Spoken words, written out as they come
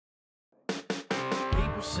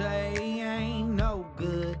Doctors say ain't no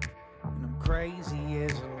good, and I'm crazy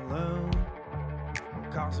as a loon.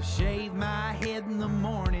 Cause I shave my head in the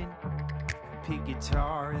morning and pick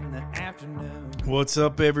guitar in the afternoon. What's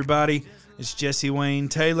up, everybody? It's Jesse Wayne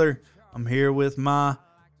Taylor. I'm here with my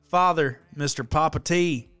father, Mr. Papa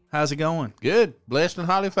T. How's it going? Good. Blessed and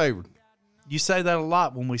highly favored. You say that a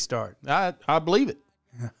lot when we start. I believe it.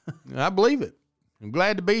 I believe it. I'm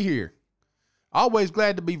glad to be here. Always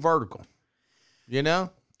glad to be vertical. You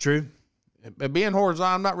know? True. Being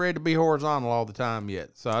horizontal, I'm not ready to be horizontal all the time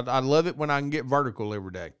yet. So I love it when I can get vertical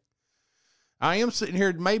every day. I am sitting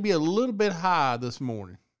here maybe a little bit high this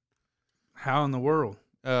morning. How in the world?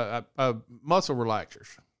 Muscle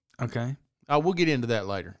relaxers. Okay. We'll get into that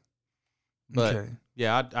later. But, okay.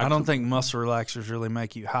 Yeah, I don't think muscle relaxers really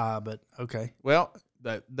make you high, but okay. Well,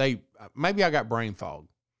 they maybe I got brain fog.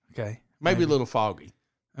 Okay. Maybe a little foggy.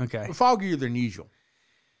 Okay. Foggier than usual.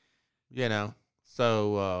 You know.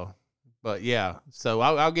 So, but yeah. So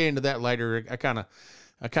I'll get into that later. I kind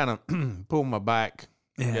of pulled my back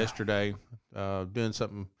yesterday, doing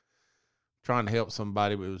something, trying to help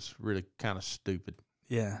somebody, but it was really kind of stupid.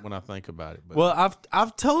 Yeah. When I think about it. But. Well,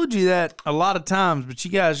 I've told you that a lot of times, but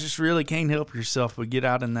you guys just really can't help yourself but get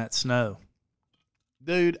out in that snow.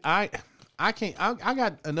 Dude, I can't. I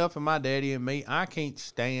got enough of my daddy and me. I can't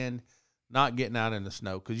stand not getting out in the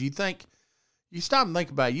snow because you stop and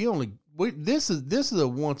think about it. This is a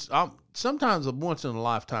once. Sometimes a once in a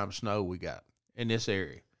lifetime snow we got in this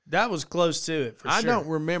area. That was close to it. I don't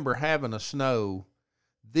remember having a snow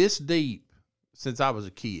this deep since I was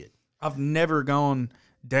a kid. I've never gone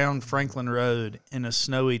down Franklin Road in a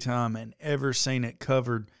snowy time and ever seen it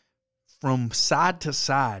covered from side to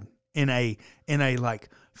side in a like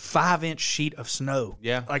 5-inch sheet of snow.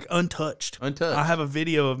 Yeah. Like untouched. I have a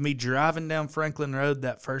video of me driving down Franklin Road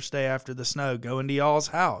that first day after the snow, going to y'all's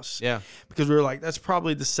house. Yeah. Because we were like, that's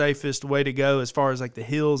probably the safest way to go as far as like the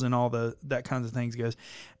hills and all that kinds of things goes.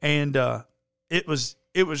 And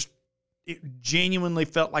it genuinely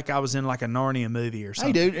felt like I was in like a Narnia movie or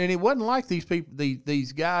something. Hey, dude, and it wasn't like these people,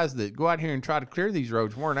 these guys that go out here and try to clear these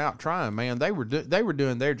roads weren't out trying, man. They were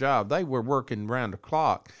doing their job. They were working around the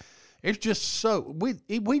clock. It's just so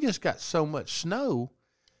we just got so much snow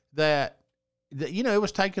that it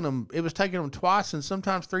was taking them twice and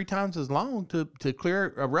sometimes 3 times as long to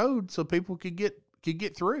clear a road so people could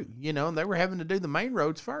get through. And they were having to do the main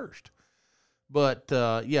roads first. But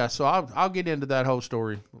yeah, so I'll get into that whole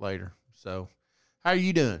story later. So, how are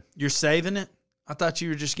you doing? You're saving it? I thought you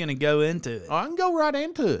were just going to go into it. Oh, I can go right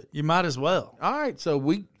into it. You might as well. All right. So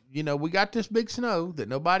we got this big snow that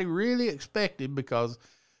nobody really expected because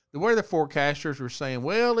the weather forecasters were saying,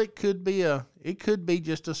 well, it could be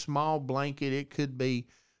just a small blanket. It could be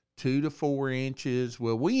 2 to 4 inches.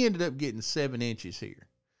 Well, we ended up getting 7 inches here.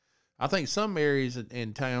 I think some areas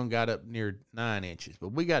in town got up near 9 inches,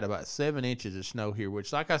 but we got about 7 inches of snow here,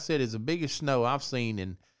 which, like I said, is the biggest snow I've seen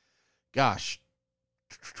in,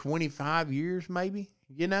 25 years maybe,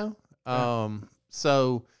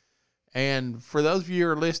 So, and for those of you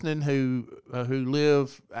who are listening who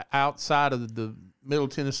live outside of the Middle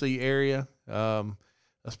Tennessee area,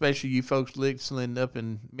 especially you folks listening up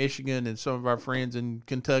in Michigan and some of our friends in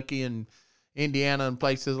Kentucky and Indiana and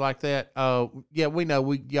places like that, yeah, we know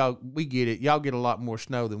we get it. Y'all get a lot more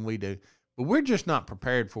snow than we do, but we're just not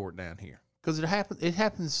prepared for it down here because it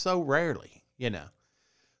happens so rarely,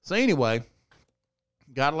 So anyway,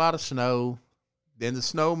 got a lot of snow. Then the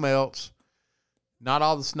snow melts. Not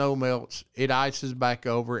all the snow melts. It ices back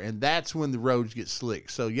over, and that's when the roads get slick.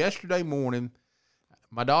 So yesterday morning,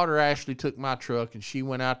 my daughter Ashley took my truck, and she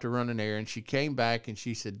went out to run an errand. She came back, and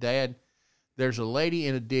she said, Dad, there's a lady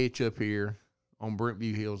in a ditch up here on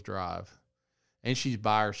Brentview Hills Drive, and she's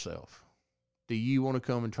by herself. Do you want to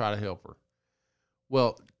come and try to help her?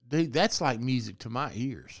 Well, dude, that's like music to my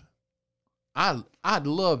ears. I'd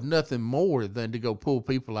love nothing more than to go pull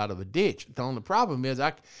people out of a ditch. The only problem is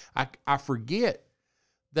I forget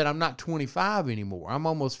that I'm not 25 anymore. I'm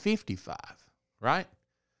almost 55, right?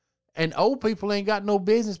 And old people ain't got no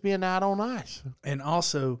business being out on ice. And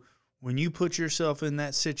also, when you put yourself in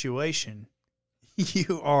that situation,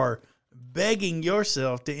 you are begging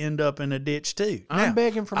yourself to end up in a ditch too. I'm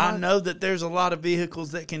begging for I know that there's a lot of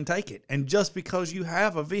vehicles that can take it, and just because you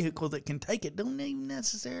have a vehicle that can take it, don't even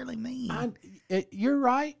necessarily mean. You're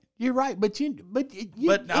right. You're right, but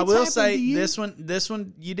I will say this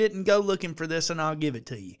one you didn't go looking for this, and I'll give it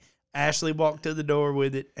to you. Ashley walked to the door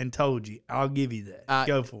with it and told you, "I'll give you that.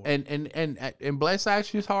 Go for it." And bless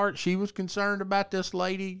Ashley's heart, she was concerned about this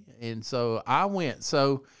lady, and so I went.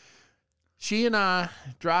 So she and I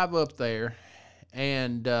drive up there,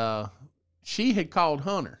 and she had called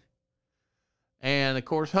Hunter, And, of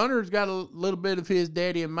course, Hunter's got a little bit of his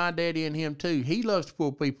daddy and my daddy in him, too. He loves to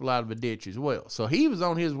pull people out of a ditch as well. So he was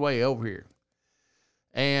on his way over here.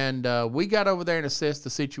 And we got over there and assessed the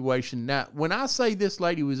situation. Now, when I say this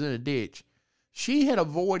lady was in a ditch, she had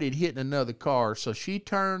avoided hitting another car, so she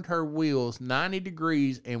turned her wheels 90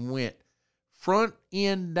 degrees and went front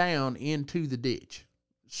end down into the ditch.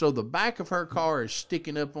 So the back of her car is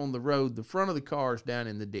sticking up on the road. The front of the car is down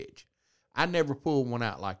in the ditch. I never pulled one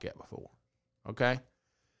out like that before. Okay?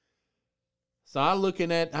 So I'm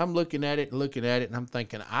looking at it, and I'm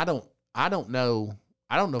thinking, I don't know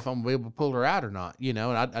if I'm going to be able to pull her out or not. You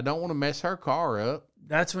know, and I don't want to mess her car up.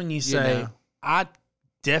 That's when you say, I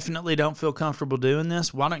definitely don't feel comfortable doing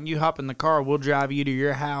this. Why don't you hop in the car? We'll drive you to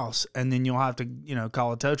your house, and then you'll have to,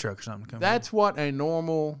 call a tow truck or something. That's what a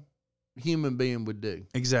normal human being would do.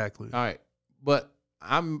 Exactly. All right, but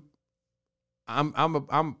I'm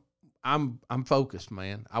focused,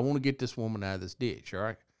 man. I want to get this woman out of this ditch. All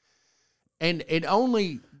right, and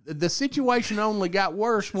the situation only got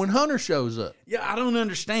worse when Hunter shows up. Yeah, I don't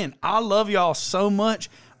understand. I love y'all so much.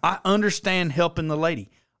 I understand helping the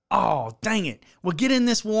lady. Oh, dang it. Well, get in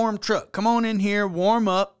this warm truck. Come on in here, warm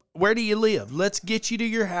up. Where do you live? Let's get you to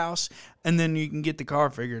your house, and then you can get the car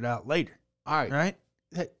figured out later. All right. Right?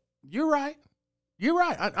 You're right. You're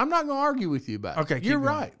right. I'm not going to argue with you about it. Okay, you're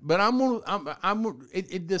right. But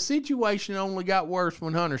the situation only got worse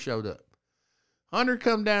when Hunter showed up. Hunter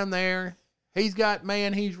come down there. He's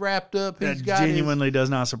wrapped up. That genuinely does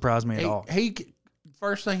not surprise me at all.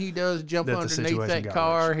 First thing he does is jump underneath that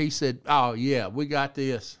car. Worse. He said, "Oh, yeah, we got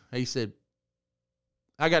this." He said,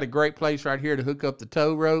 "I got a great place right here to hook up the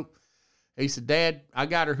tow rope." He said, "Dad, I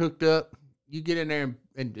got her hooked up. You get in there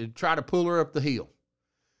and try to pull her up the hill."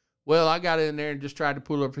 Well, I got in there and just tried to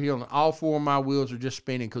pull her up the hill, and all four of my wheels are just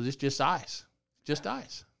spinning because it's just ice. Just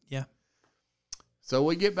ice. Yeah. So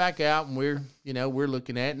we get back out, and we're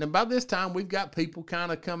looking at it. And by this time, we've got people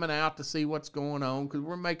kind of coming out to see what's going on because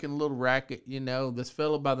we're making a little racket. This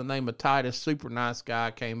fellow by the name of Titus, super nice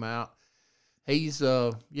guy, came out. He's,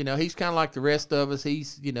 he's kind of like the rest of us.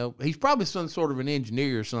 He's probably some sort of an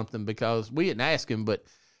engineer or something because we didn't ask him, but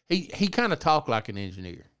he kind of talked like an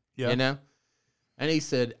engineer, And he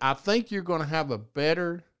said, "I think you're going to have a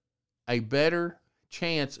better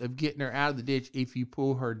chance of getting her out of the ditch if you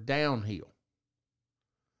pull her downhill."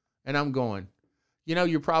 And I'm going,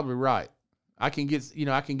 you're probably right. I can get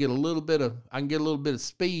a little bit of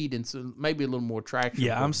speed and so maybe a little more traction.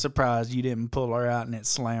 Yeah, I'm surprised you didn't pull her out and it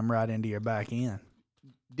slammed right into your back end.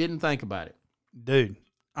 Didn't think about it. Dude,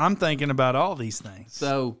 I'm thinking about all these things.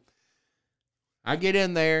 So I get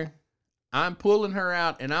in there, I'm pulling her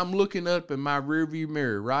out, and I'm looking up in my rearview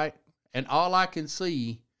mirror, right? And all I can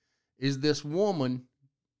see is this woman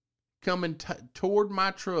coming toward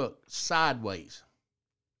my truck sideways.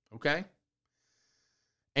 Okay?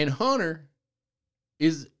 And Hunter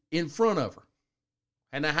is in front of her.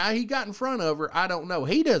 And now how he got in front of her, I don't know.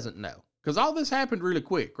 He doesn't know. Because all this happened really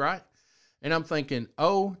quick, right? And I'm thinking,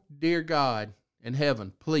 oh, dear God in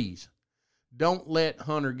heaven, please, don't let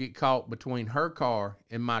Hunter get caught between her car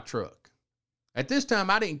and my truck. At this time,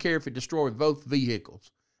 I didn't care if it destroyed both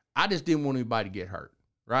vehicles. I just didn't want anybody to get hurt,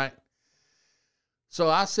 right? So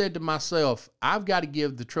I said to myself, I've got to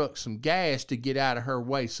give the truck some gas to get out of her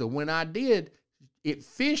way. So when I did, it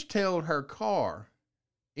fishtailed her car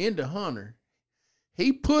into Hunter.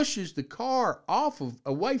 He pushes the car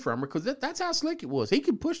away from her because that's how slick it was. He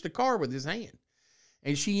could push the car with his hand.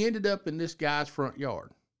 And she ended up in this guy's front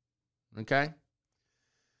yard. Okay?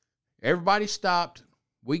 Everybody stopped.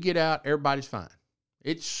 We get out. Everybody's fine.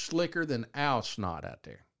 It's slicker than owl snot out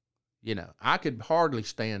there. I could hardly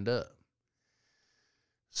stand up.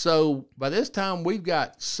 So by this time, we've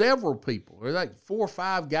got several people. There's like 4 or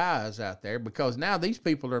 5 guys out there because now these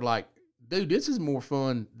people are like, dude, this is more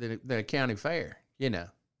fun than a county fair.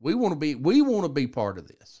 We want to be part of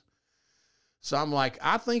this. So I'm like,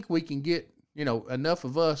 I think we can get, enough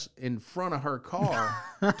of us in front of her car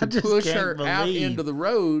to push her out into the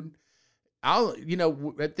road.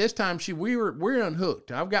 At this time we're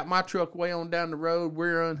unhooked. I've got my truck way on down the road.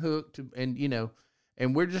 We're unhooked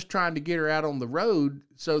and we're just trying to get her out on the road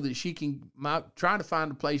so that she can trying to find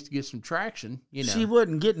a place to get some traction. She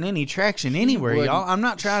wasn't getting any traction anywhere, y'all. I'm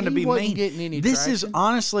not trying to be mean. This is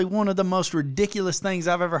honestly one of the most ridiculous things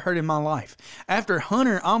I've ever heard in my life. After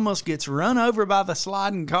Hunter almost gets run over by the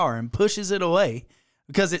sliding car and pushes it away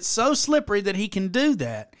because it's so slippery that he can do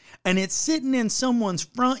that, and it's sitting in someone's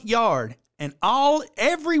front yard, and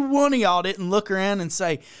every one of y'all didn't look around and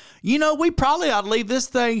say, we probably ought to leave this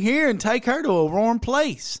thing here and take her to a warm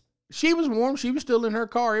place. She was warm. She was still in her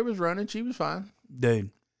car. It was running. She was fine. Dude.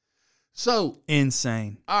 So.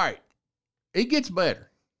 Insane. All right. it gets better.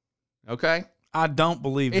 Okay? I don't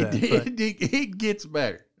believe that. It gets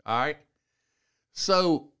better. All right?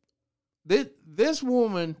 So this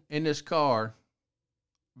woman in this car,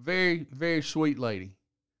 very, very sweet lady.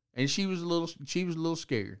 And she was a little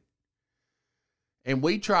scared. And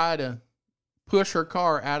we try to push her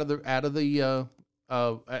car out of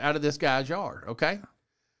this guy's yard, okay?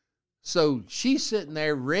 So she's sitting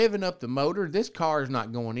there revving up the motor. This car is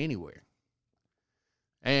not going anywhere.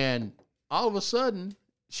 And all of a sudden,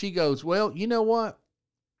 she goes, "Well, you know what?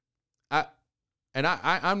 I'm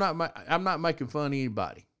not making fun of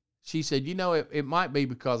anybody." She said, "You know, it might be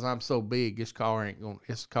because I'm so big. This car ain't going.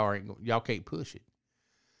 Y'all can't push it.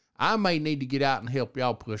 I may need to get out and help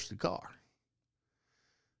y'all push the car."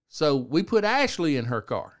 So we put Ashley in her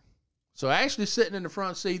car. So Ashley's sitting in the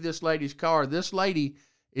front seat of this lady's car. This lady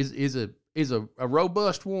is a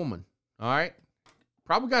robust woman. All right,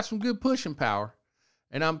 probably got some good pushing power.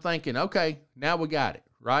 And I'm thinking, okay, now we got it,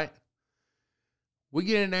 right? We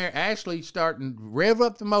get in there, Ashley starting to rev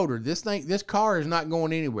up the motor. This car is not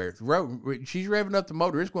going anywhere. She's revving up the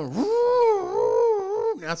motor. It's going.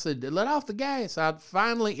 I said, let off the gas.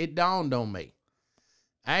 Finally, it dawned on me.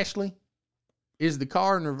 Ashley, is the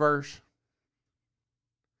car in reverse?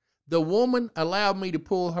 The woman allowed me to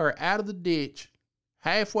pull her out of the ditch,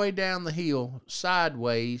 halfway down the hill,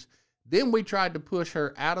 sideways. Then we tried to push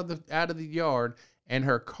her out of the yard, and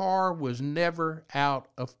her car was never out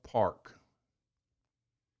of park.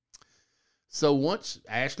 So once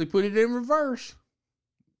Ashley put it in reverse,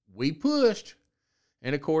 we pushed,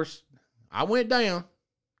 and of course, I went down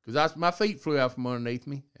because my feet flew out from underneath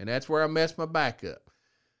me, and that's where I messed my back up.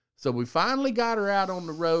 So we finally got her out on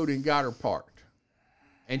the road and got her parked.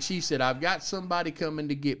 And she said, "I've got somebody coming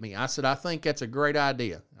to get me." I said, "I think that's a great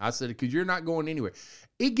idea." I said, "Because you're not going anywhere."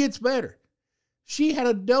 It gets better. She had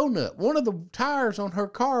a donut. One of the tires on her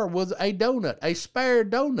car was a donut, a spare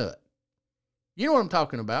donut. You know what I'm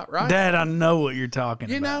talking about, right? Dad, I know what you're talking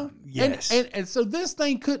about. You know? Yes. And so this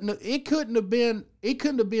thing couldn't have been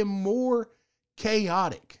more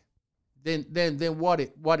chaotic than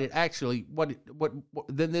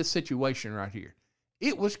this situation right here.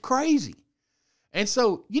 It was crazy. And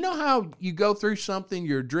so, you know how you go through something,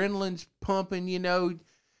 your adrenaline's pumping, you know,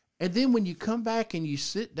 and then when you come back and you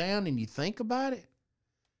sit down and you think about it,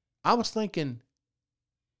 I was thinking,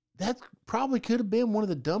 that probably could have been one of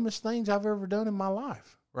the dumbest things I've ever done in my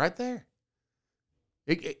life, right there.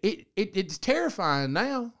 It's terrifying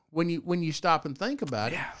now when you stop and think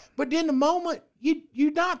about it. But in the moment,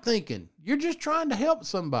 you're not thinking. You're just trying to help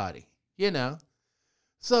somebody, you know.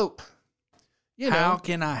 So, you know, how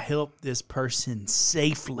can I help this person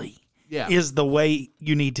safely? Yeah, is the way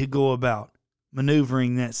you need to go about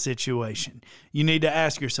maneuvering that situation. You need to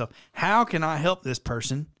ask yourself, how can I help this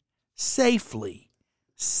person safely?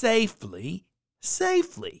 Safely.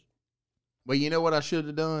 Well, you know what I should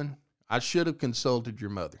have done? I should have consulted your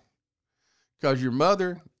mother. Because your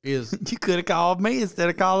mother is... You could have called me instead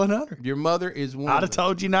of calling her. Your mother is one... I'd have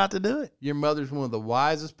told you not to do it. Your mother's one of the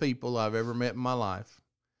wisest people I've ever met in my life.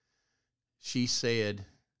 She said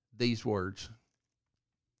these words: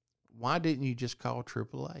 "Why didn't you just call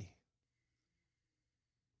AAA?"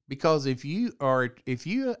 Because if you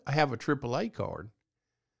have a AAA card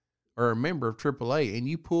or a member of AAA and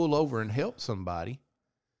you pull over and help somebody,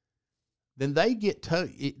 then they get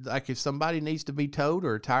towed. Like if somebody needs to be towed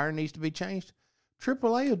or a tire needs to be changed,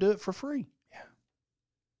 AAA will do it for free. Yeah.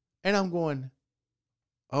 And I'm going,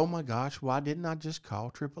 oh my gosh, why didn't I just call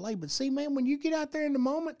AAA? But see, man, when you get out there in the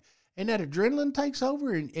moment and that adrenaline takes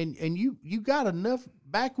over and you got enough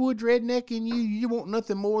backwoods redneck in you, you want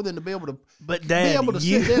nothing more than to be able to, but Dad, be able to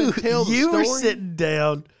sit down and tell the story. You were sitting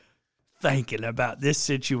down thinking about this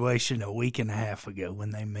situation a week and a half ago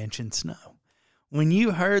when they mentioned snow. When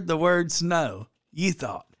you heard the word snow, you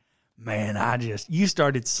thought, man, you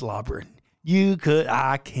started slobbering.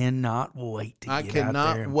 I cannot wait to get out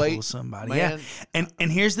there and pull somebody. Man. Yeah.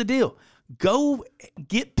 And here's the deal. Go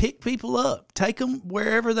pick people up. Take them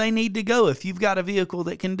wherever they need to go if you've got a vehicle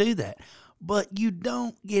that can do that. But you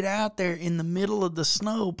don't get out there in the middle of the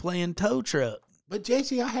snow playing tow truck. But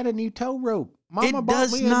Jesse, I had a new tow rope. Mama it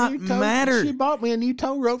does not matter. She bought me a new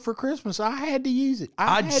tow rope for Christmas. I had to use it.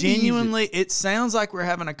 I genuinely, it sounds like we're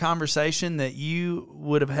having a conversation that you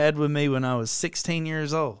would have had with me when I was 16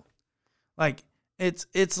 years old. Like,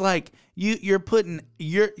 it's like you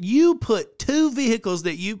put two vehicles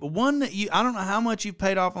I don't know how much you've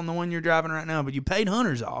paid off on the one you're driving right now, but you paid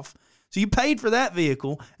Hunter's off. So you paid for that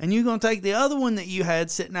vehicle, and you're going to take the other one that you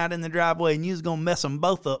had sitting out in the driveway, and you're going to mess them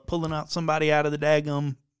both up, pulling out somebody out of the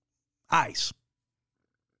daggum ice.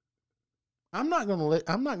 I'm not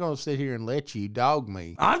gonna sit here and let you dog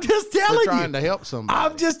me. I'm just telling you. Trying to help somebody.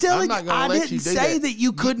 I'm just telling you. I didn't say that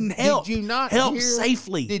you couldn't help. Did you not help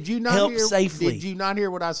safely? Did you not help hear, safely? Did you not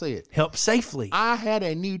hear what I said? Help safely. I had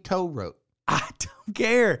a new tow rope. I don't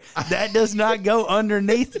care. That does not go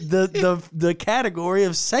underneath the category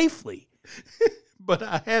of safely. But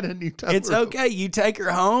I had a new tow rope. It's okay. You take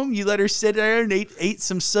her home. You let her sit there and eat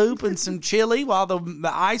some soup and some chili while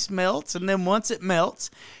the ice melts. And then once it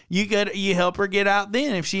melts, you help her get out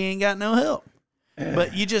then if she ain't got no help.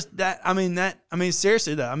 But you just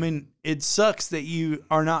seriously though. It sucks that you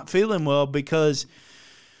are not feeling well because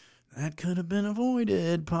that could have been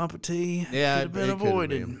avoided, Papa T. Yeah, could have been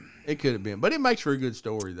avoided. It could have been, but it makes for a good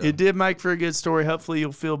story though. It did make for a good story. Hopefully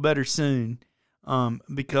you'll feel better soon.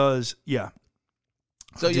 Because yeah.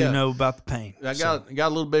 So I do know about the pain. I got a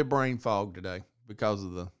little bit of brain fog today because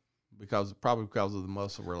of the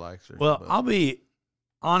muscle relaxer. Well, I'll be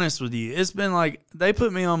honest with you. It's been like they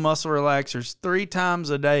put me on muscle relaxers 3 times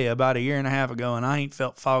a day about a year and a half ago, and I ain't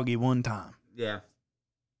felt foggy one time. Yeah.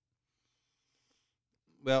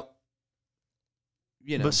 Well,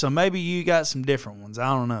 But so maybe you got some different ones.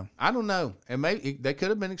 I don't know. And maybe they could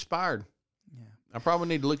have been expired. Yeah. I probably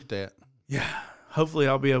need to look at that. Yeah. Hopefully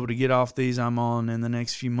I'll be able to get off these I'm on in the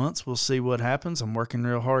next few months. We'll see what happens. I'm working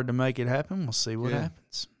real hard to make it happen. We'll see what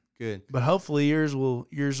happens. Good. But hopefully yours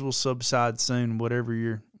will subside soon, whatever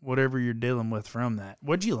you're dealing with from that.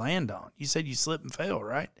 What'd you land on? You said you slipped and fell,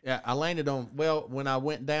 right? Yeah, I landed on when I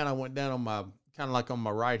went down on my kind of like on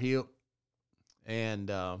my right hip. And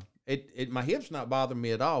my hip's not bothering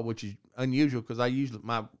me at all, which is unusual because I usually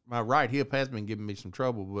my right hip has been giving me some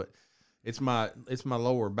trouble, but it's my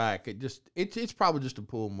lower back. It's probably just a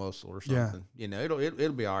pull muscle or something. Yeah.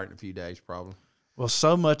 It'll be all right in a few days probably. Well,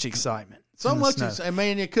 so much excitement. So much.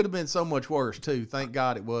 It could have been so much worse too. Thank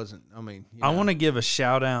God it wasn't. I want to give a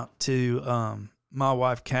shout out to my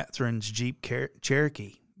wife Catherine's Jeep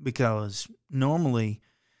Cherokee because normally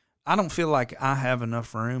I don't feel like I have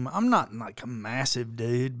enough room. I'm not like a massive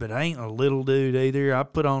dude, but I ain't a little dude either. I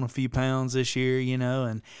put on a few pounds this year,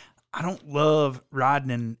 and I don't love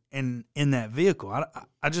riding in that vehicle.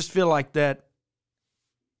 I just feel like that.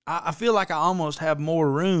 I feel like I almost have more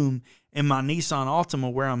room in my Nissan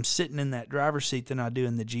Altima where I'm sitting in that driver's seat than I do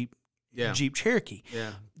in the Jeep Cherokee.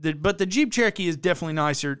 Yeah. But the Jeep Cherokee is definitely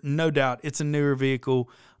nicer, no doubt. It's a newer vehicle.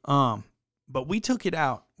 But we took it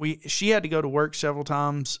out. She had to go to work several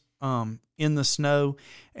times in the snow,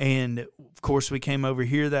 and of course we came over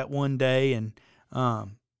here that one day, and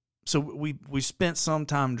so we spent some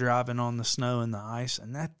time driving on the snow and the ice,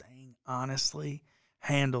 and that thing honestly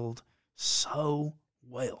handled so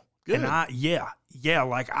well. Good. And I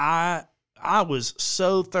was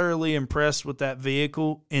so thoroughly impressed with that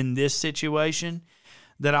vehicle in this situation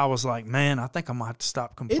that I was like, man, I think I might have to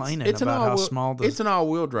stop complaining about how small it's an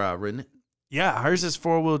all-wheel drive, isn't it? Yeah, hers is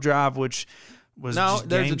 4-wheel drive, which was just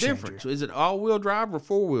there's game a difference. Is it all-wheel drive or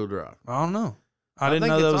 4-wheel drive? I don't know. I didn't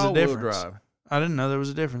know there was a difference. Drive. I didn't know there was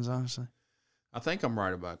a difference, honestly. I think I'm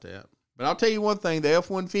right about that. But I'll tell you one thing, the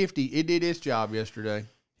F-150, it did its job yesterday.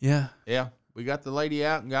 Yeah. Yeah. We got the lady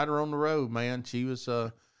out and got her on the road, man. She was,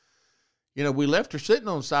 we left her sitting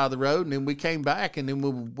on the side of the road, and then we came back, and then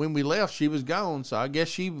when we left, she was gone. So I guess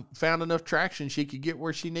she found enough traction she could get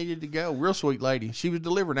where she needed to go. Real sweet lady. She was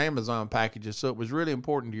delivering Amazon packages, so it was really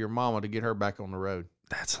important to your mama to get her back on the road.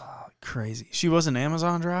 That's crazy. She was an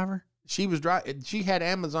Amazon driver? She was She had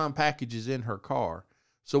Amazon packages in her car.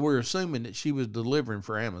 So we're assuming that she was delivering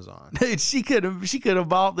for Amazon. Dude, she could have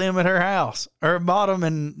bought them at her house or bought them,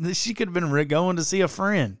 and she could have been going to see a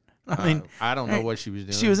friend. I don't know what she was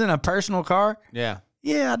doing. She was in a personal car. Yeah.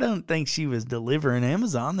 Yeah, I don't think she was delivering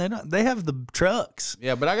Amazon. They have the trucks.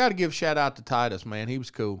 Yeah, but I got to give a shout out to Titus, man. He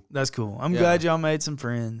was cool. That's cool. I'm glad y'all made some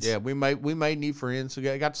friends. Yeah, we made new friends. So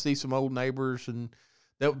I got to see some old neighbors and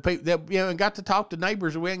and got to talk to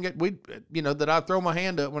neighbors. That I throw my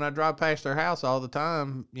hand up when I drive past their house all the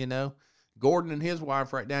time. Gordon and his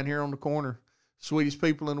wife right down here on the corner, sweetest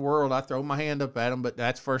people in the world. I throw my hand up at them, but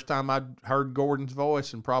that's the first time I heard Gordon's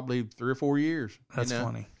voice in probably 3 or 4 years. That's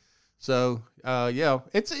funny. So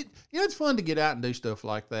it's fun to get out and do stuff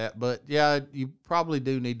like that. But yeah, you probably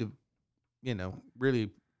do need to,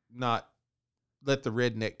 really not let the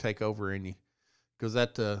redneck take over in you. Because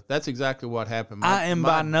that's exactly what happened. I am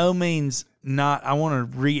by no means not. I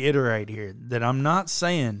want to reiterate here that I'm not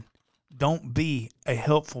saying don't be a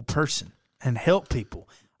helpful person and help people.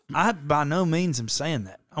 I by no means am saying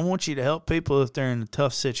that. I want you to help people if they're in a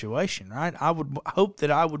tough situation, right? I would hope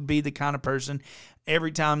that I would be the kind of person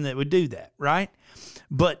every time that would do that, right?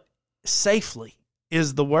 But safely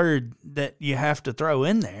is the word that you have to throw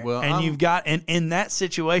in there. Well, and you've got, and in that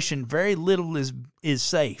situation, very little is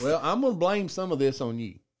safe. Well, I'm going to blame some of this on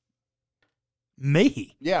you.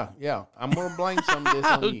 Me? Yeah. I'm going to blame some of this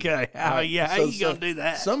on you. Okay. How you going to do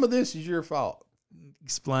that? Some of this is your fault.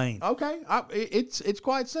 Explain. Okay. It's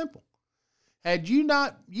quite simple. Had you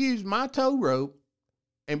not used my tow rope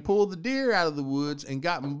and pulled the deer out of the woods and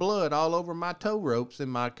gotten blood all over my tow ropes in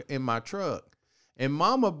my truck, and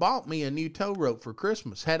Mama bought me a new tow rope for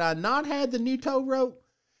Christmas. Had I not had the new tow rope,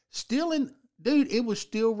 it was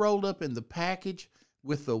still rolled up in the package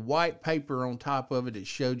with the white paper on top of it that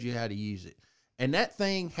showed you how to use it. And that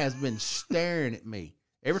thing has been staring at me.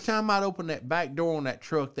 Every time I'd open that back door on that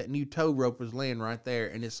truck, that new tow rope was laying right there.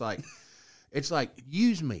 And it's like,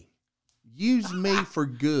 use me. Use me for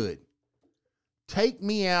good. Take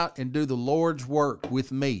me out and do the Lord's work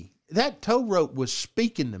with me. That tow rope was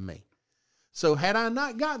speaking to me. So had I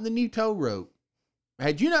not gotten the new tow rope,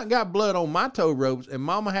 had you not got blood on my tow ropes and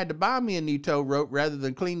Mama had to buy me a new tow rope rather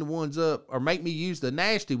than clean the ones up or make me use the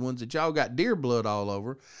nasty ones that y'all got deer blood all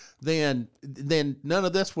over, then none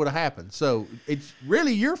of this would have happened. So it's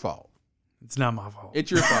really your fault. It's not my fault. It's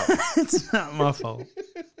your fault. It's not my fault.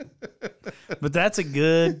 But that's a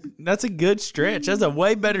good stretch. That's a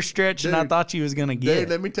way better stretch than I thought you was going to get. Dude,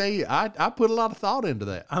 let me tell you, I put a lot of thought into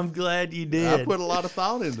that. I'm glad you did. I put a lot of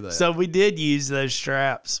thought into that. So we did use those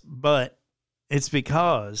straps, but it's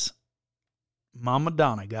because Mama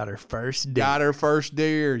Donna got her first deer. Got her first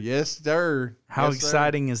deer. Yes, sir. How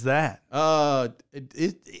exciting is that?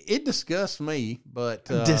 It disgusts me, but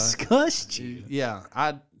disgust you? Yeah,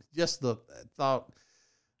 I just the thought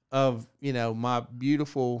of, my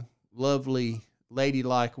beautiful, lovely,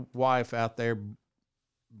 ladylike wife out there,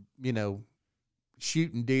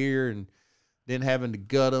 shooting deer and then having to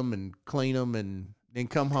gut them and clean them and then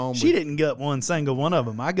come home. She didn't gut one single one of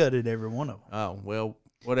them. I gutted every one of them. Oh, well,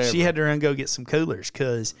 whatever. She had to run go get some coolers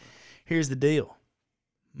because here's the deal.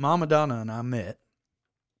 Mama Donna and I met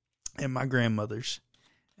at my grandmother's,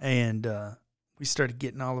 and we started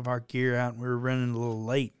getting all of our gear out, and we were running a little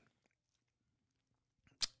late.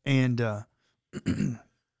 And as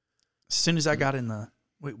soon as I got in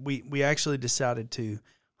we actually decided to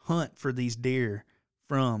hunt for these deer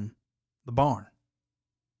from the barn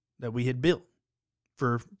that we had built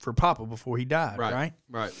for Papa before he died, right?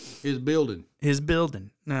 Right. His building.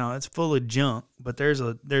 Now, it's full of junk, but there's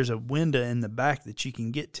a window in the back that you can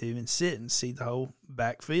get to and sit and see the whole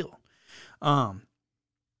back field.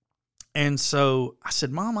 And so I said,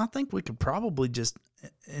 Mom, I think we could probably just,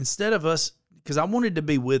 instead of us, because I wanted to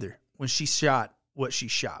be with her when she shot what she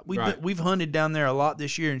shot. We've hunted down there a lot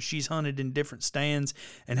this year, and she's hunted in different stands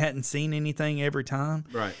and hadn't seen anything every time.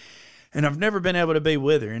 Right. And I've never been able to be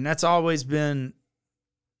with her, and that's always been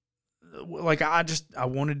like I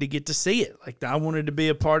wanted to get to see it. Like I wanted to be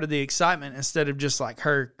a part of the excitement instead of just like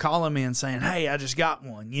her calling me and saying, "Hey, I just got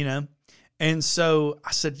one," And so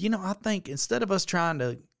I said, I think instead of us trying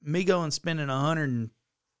to me go and spending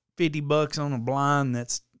 $150 on a blind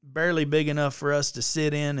that's barely big enough for us to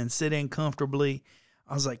sit in comfortably,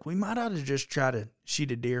 I was like, we might ought to just try to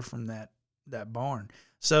shoot a deer from that barn.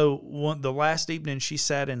 So the last evening she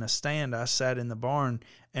sat in a stand, I sat in the barn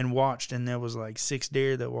and watched, and there was like 6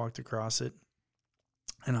 deer that walked across it.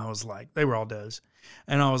 And I was like, they were all does.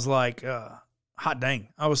 And I was like, hot dang,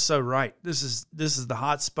 I was so right. This is the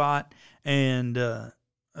hot spot, and this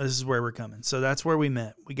is where we're coming. So that's where we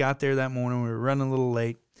met. We got there that morning. We were running a little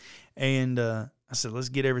late, and I said, let's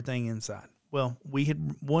get everything inside. Well,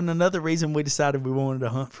 another reason we decided we wanted to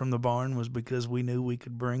hunt from the barn was because we knew we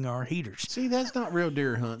could bring our heaters. See, that's not real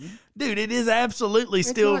deer hunting. Dude, it is absolutely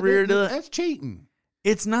still reared up. That's cheating.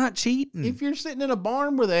 It's not cheating. If you're sitting in a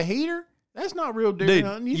barn with a heater, that's not real deer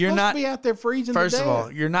hunting. You're supposed to be out there freezing to death. First of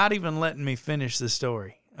all, you're not even letting me finish the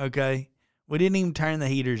story, okay? We didn't even turn the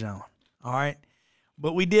heaters on, all right?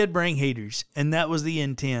 But we did bring heaters, and that was the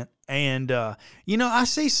intent. And I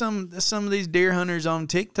see some of these deer hunters on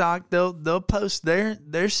TikTok. They'll post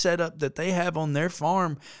their setup that they have on their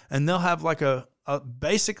farm, and they'll have like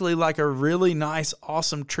basically like a really nice,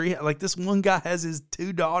 awesome tree. Like this one guy has his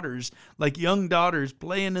 2 daughters, like young daughters,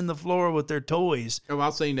 playing in the floor with their toys. Oh,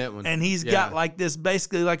 I've seen that one. And he's got like this,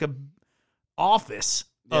 basically like a office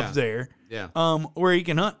up there, where he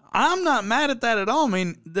can hunt. I'm not mad at that at all. I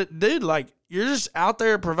mean, dude, like, you're just out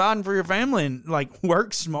there providing for your family and like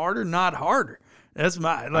work smarter, not harder. That's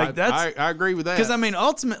I agree with that. Because I mean,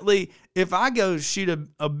 ultimately, if I go shoot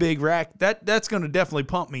a big rack, that's going to definitely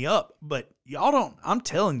pump me up. But y'all don't. I'm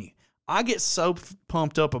telling you, I get so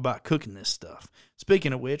pumped up about cooking this stuff.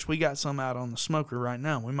 Speaking of which, we got some out on the smoker right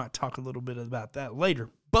now. We might talk a little bit about that later.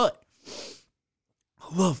 But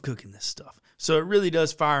I love cooking this stuff. So it really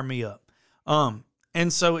does fire me up.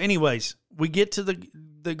 And so anyways, we get to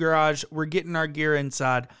the garage. We're getting our gear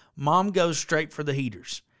inside. Mom goes straight for the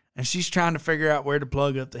heaters, and she's trying to figure out where to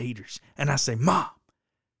plug up the heaters. And I say, Mom,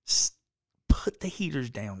 put the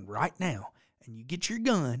heaters down right now, and you get your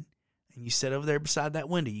gun, and you sit over there beside that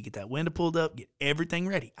window. You get that window pulled up, get everything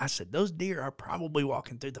ready. I said, those deer are probably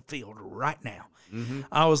walking through the field right now. Mm-hmm.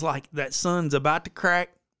 I was like, that sun's about to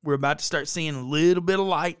crack. We're about to start seeing a little bit of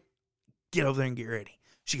light. Get over there and get ready.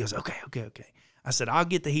 She goes, okay. I said, I'll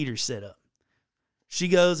get the heaters set up. She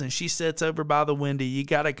goes and she sits over by the window. You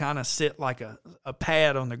got to kind of sit like a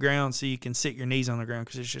pad on the ground so you can sit your knees on the ground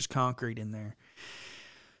because it's just concrete in there.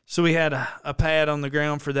 So we had a pad on the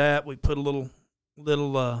ground for that. We put a little,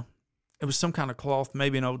 it was some kind of cloth,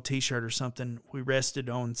 maybe an old T-shirt or something. We rested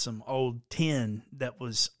on some old tin that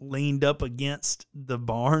was leaned up against the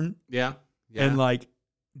barn. Yeah. And like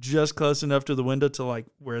just close enough to the window to like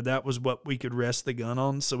where that was what we could rest the gun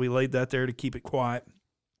on. So we laid that there to keep it quiet.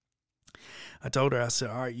 I told her, I said,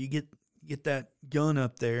 all right, you get that gun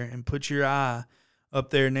up there and put your eye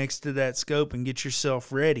up there next to that scope and get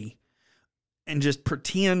yourself ready and just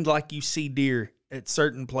pretend like you see deer at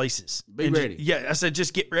certain places. Be ready. I said,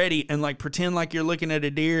 just get ready and like pretend like you're looking at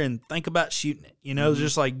a deer and think about shooting it. You know,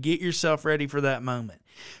 just like get yourself ready for that moment.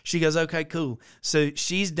 She goes, okay, cool. So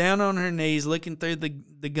she's down on her knees looking through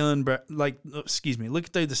the gun,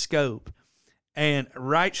 looking through the scope and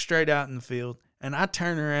right straight out in the field. And I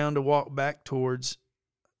turn around to walk back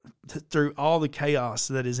through all the chaos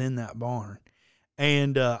that is in that barn.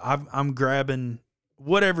 And I'm grabbing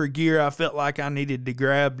whatever gear I felt like I needed to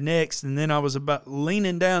grab next. And then I was about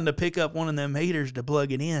leaning down to pick up one of them heaters to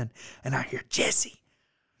plug it in. And I hear, Jesse,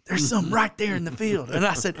 there's something right there in the field. And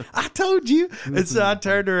I said, I told you. And so I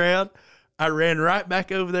turned around. I ran right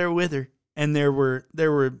back over there with her. And there were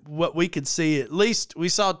what we could see, at least we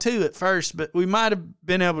saw 2 at first, but we might have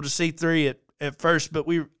been able to see 3 at first, but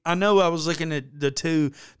I know I was looking at the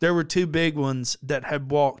 2. There were 2 big ones that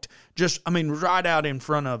had walked right out in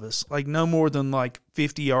front of us, like no more than like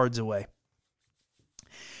 50 yards away.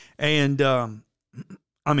 And,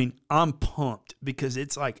 I'm pumped because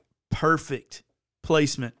it's like perfect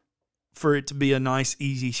placement for it to be a nice,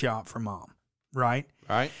 easy shot for Mom. Right.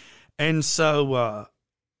 Right. And so,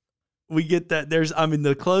 we get that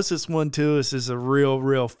the closest one to us is a real,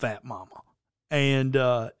 real fat mama. And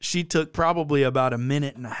she took probably about a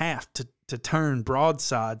minute and a half to turn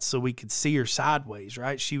broadside so we could see her sideways,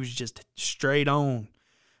 right? She was just straight on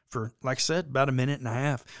for, like I said, about a minute and a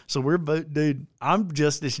half. So we're both, dude, I'm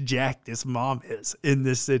just as jacked as Mom is in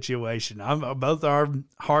this situation. Both our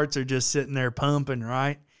hearts are just sitting there pumping,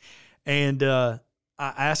 right? And I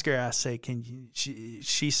asked her, I say,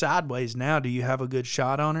 she's sideways now. Do you have a good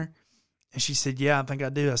shot on her? And she said, yeah, I think I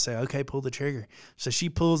do. I say, okay, pull the trigger. So she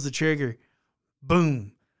pulls the trigger.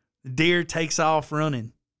 Boom. The deer takes off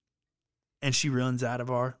running, and she runs out of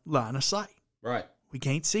our line of sight. Right. We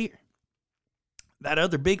can't see her. That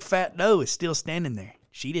other big fat doe is still standing there.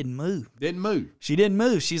 She didn't move. She didn't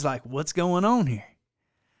move. She's like, what's going on here?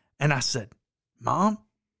 And I said, Mom,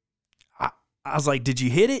 I was like, did you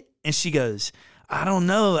hit it? And she goes, I don't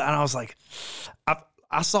know. And I was like,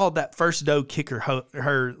 I saw that first doe kick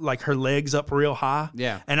her legs up real high.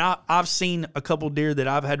 Yeah. And I've seen a couple deer that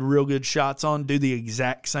I've had real good shots on do the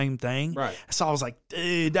exact same thing. Right. So I was like,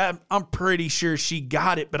 dude, I'm pretty sure she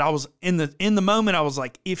got it. But I was in the moment, I was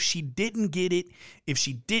like, if she didn't get it, if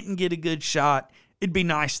she didn't get a good shot, it'd be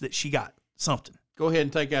nice that she got something. Go ahead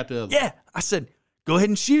and take out the other. Yeah. I said, go ahead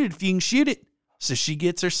and shoot it if you can shoot it. So she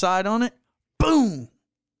gets her sight on it. Boom.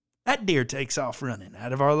 That deer takes off running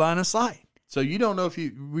out of our line of sight. So you don't know we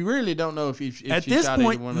really don't know if at she this shot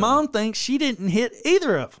point, either one Mom of them. thinks she didn't hit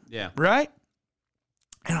either of them. Yeah. Right?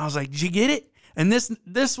 And I was like, did you get it? And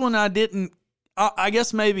this one I didn't, I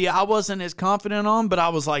guess maybe I wasn't as confident on, but I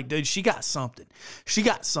was like, dude, she got something. She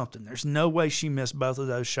got something. There's no way she missed both of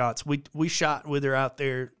those shots. We shot with her out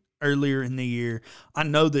there earlier in the year. I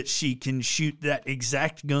know that she can shoot that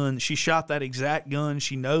exact gun. She shot that exact gun.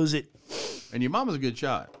 She knows it. And your mama's a good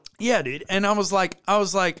shot. Yeah, dude. And I was like,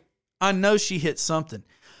 I know she hit something,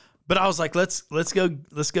 but I was like, let's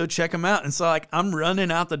go check them out. And so like I'm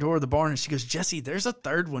running out the door of the barn, and she goes, Jesse, there's a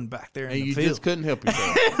third one back there in the field. And you just couldn't help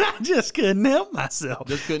yourself. I just couldn't help myself.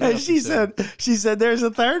 She said, there's a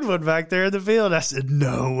third one back there in the field. I said,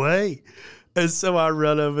 no way. And so I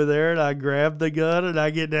run over there and I grab the gun and I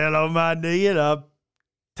get down on my knee and I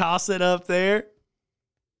toss it up there,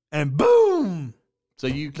 and boom. So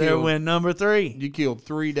there went number 3. You killed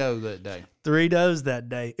 3 doe that day. 3 does that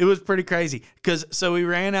day. It was pretty crazy because so we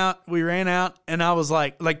ran out and I was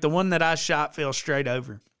like the one that I shot fell straight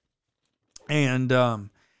over. And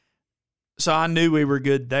so I knew we were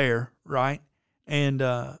good there, right? And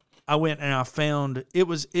I went and I found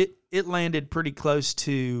it landed pretty close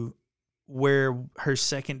to where her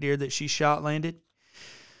second deer that she shot landed.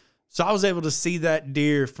 So I was able to see that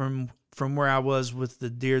deer from where I was with the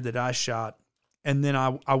deer that I shot. And then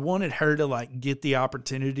I wanted her to like get the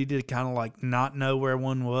opportunity to kind of like not know where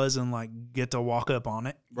one was and like get to walk up on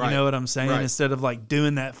it. Right. You know what I'm saying? Right. Instead of like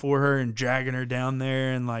doing that for her and dragging her down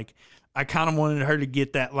there. And like, I kind of wanted her to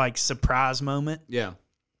get that like surprise moment. Yeah.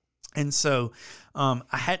 And so I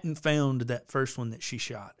hadn't found that first one that she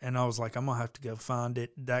shot. And I was like, I'm going to have to go find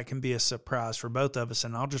it. That can be a surprise for both of us.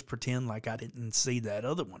 And I'll just pretend like I didn't see that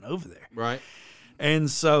other one over there. Right. And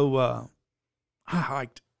so I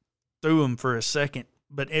hiked through them for a second,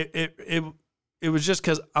 but it was just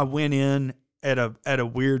because I went in at a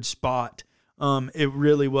weird spot. It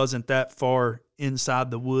really wasn't that far inside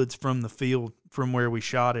the woods from the field from where we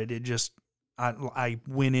shot it. It just I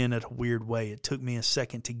went in at a weird way. It took me a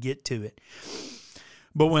second to get to it,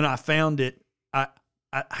 but when I found it, I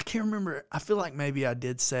can't remember. I feel like maybe I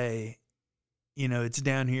did say, it's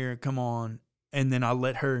down here. Come on. And then I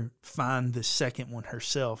let her find the second one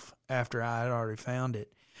herself after I had already found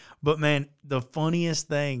it. But man, the funniest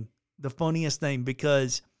thing,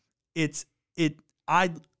 because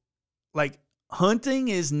hunting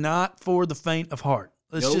is not for the faint of heart.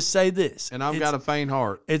 Let's just say this. And I've got a faint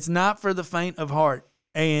heart. It's not for the faint of heart.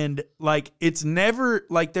 And like, it's never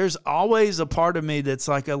like, there's always a part of me that's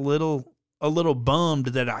like a little bummed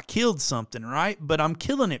that I killed something, right? But I'm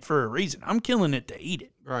killing it for a reason. I'm killing it to eat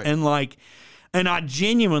it. Right. And I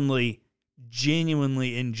genuinely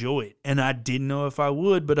enjoy it. And I didn't know if I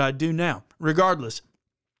would, but I do now. Regardless,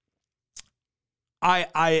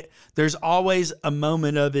 there's always a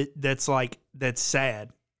moment of it that's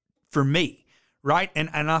sad for me, right? And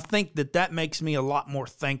I think that makes me a lot more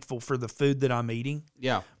thankful for the food that I'm eating.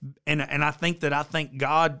 Yeah. And I think that I thank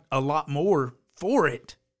God a lot more for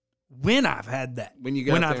it when I've had that.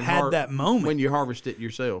 When I've had that moment. When you harvest it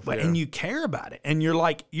yourself. But, and you care about it. And you're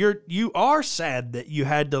like, you are sad that you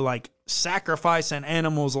had to like sacrifice an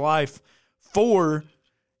animal's life for,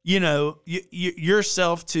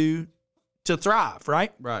 yourself to thrive,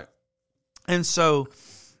 right? Right. And so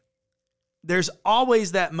there's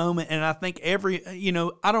always that moment. And I think I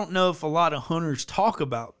don't know if a lot of hunters talk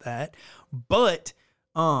about that, but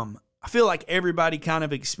I feel like everybody kind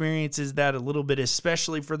of experiences that a little bit,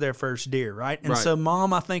 especially for their first deer, right? And so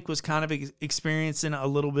Mom, I think, was kind of experiencing a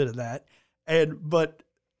little bit of that. But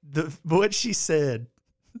what she said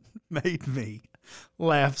made me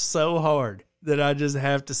laugh so hard that I just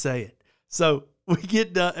have to say it. So we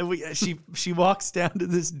get done, and she walks down to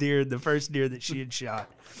this deer, the first deer that she had shot.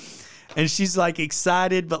 And she's like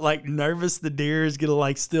excited, but like nervous the deer is going to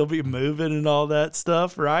like still be moving and all that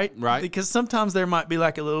stuff, right? Right. Because sometimes there might be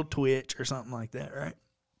like a little twitch or something like that, right?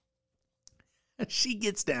 And she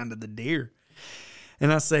gets down to the deer.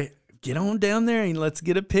 And I say, get on down there and let's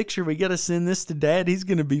get a picture. We got to send this to Dad. He's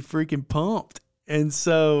going to be freaking pumped. And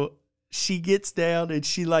so she gets down and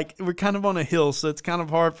we're kind of on a hill, so it's kind of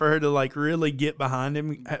hard for her to like really get behind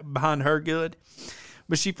her good.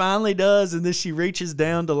 But she finally does, and then she reaches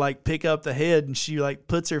down to like pick up the head, and she like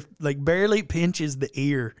puts her like barely pinches the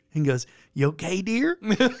ear and goes, "You okay, dear?"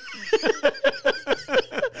 And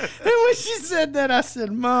when she said that, I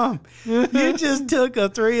said, "Mom, you just took a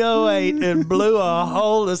 308 and blew a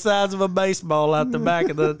hole the size of a baseball out the back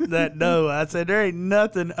of that doe." I said, "There ain't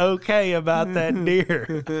nothing okay about that deer."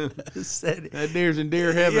 That deer's in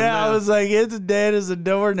deer heaven. Yeah, now. I was like, it's dead as a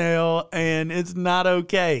doornail, and it's not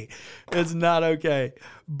okay. It's not okay.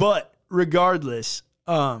 But regardless,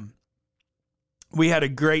 we had a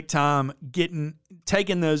great time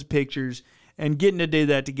taking those pictures and getting to do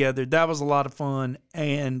that together. That was a lot of fun.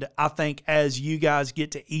 And I think as you guys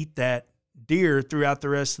get to eat that deer throughout the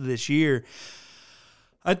rest of this year,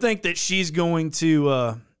 I think that she's going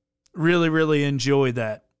to really, really enjoy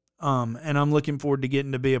that. And I'm looking forward to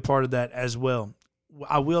getting to be a part of that as well.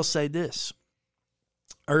 I will say this.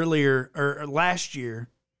 Last year,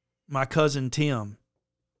 my cousin Tim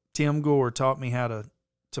Gore taught me how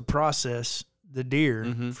to process the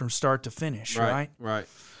deer from start to finish, right? Right.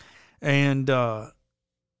 And so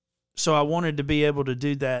I wanted to be able to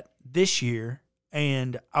do that this year,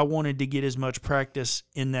 and I wanted to get as much practice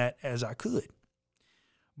in that as I could.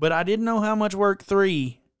 But I didn't know how much work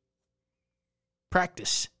 3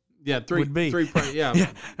 practice would be.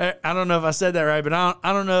 Yeah. I don't know if I said that right, but I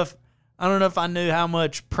don't know if I knew how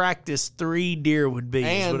much practice 3 deer would be.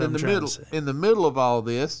 And in the middle of all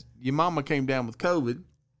this, your mama came down with COVID.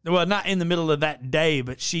 Well, not in the middle of that day,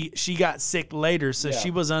 but she got sick later, so she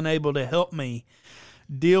was unable to help me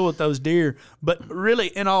deal with those deer. But really,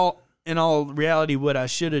 in all in all reality, what I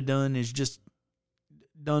should have done is just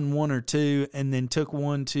done one or two and then took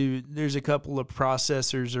one to, there's a couple of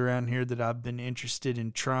processors around here that I've been interested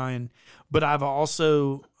in trying, but I've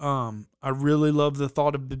also, I really love the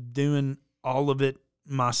thought of doing all of it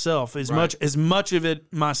myself, as much of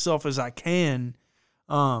it myself as I can.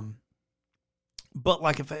 But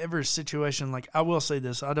like if ever a situation, like I will say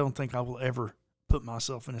this, I don't think I will ever put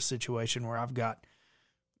myself in a situation where I've got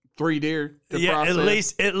 3 deer to process.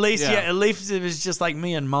 At least if it's just like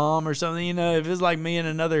me and mom or something, if it's like me and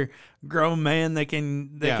another grown man that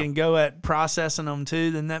can go at processing them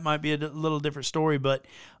too, then that might be a little different story. But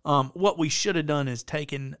what we should have done is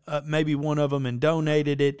taken maybe one of them and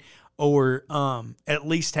donated it, or at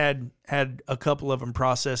least had a couple of them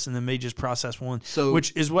processed and then me just process one,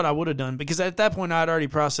 which is what I would have done, because at that point I had already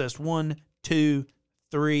processed 1, 2,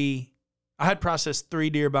 3. I had processed 3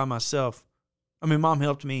 deer by myself. I mean, Mom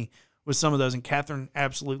helped me with some of those, and Catherine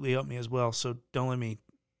absolutely helped me as well. So don't let me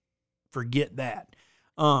forget that.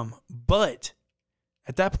 But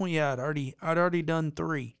at that point, I'd already done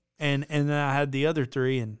 3, and then I had the other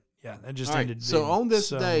 3, and that just ended. So on this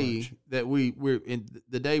day much. that we're in,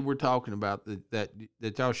 the day we're talking about that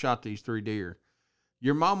y'all shot these 3 deer,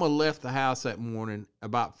 your mama left the house that morning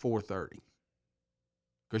about 4:30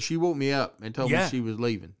 because she woke me up and told me she was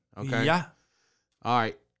leaving. Okay. Yeah. All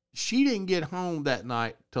right. She didn't get home that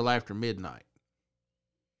night till after midnight.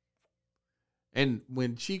 And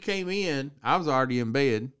when she came in, I was already in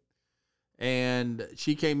bed. And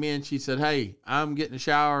she came in, she said, "Hey, I'm getting a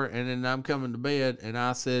shower and then I'm coming to bed." And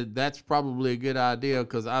I said, "That's probably a good idea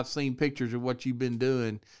because I've seen pictures of what you've been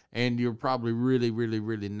doing and you're probably really, really,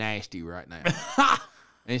 really nasty right now."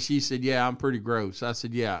 And she said, "Yeah, I'm pretty gross." I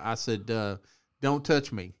said, "Yeah." I said, "Don't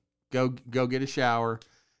touch me. Go get a shower.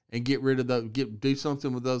 And get rid of do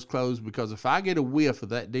something with those clothes, because if I get a whiff of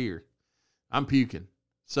that deer, I'm puking.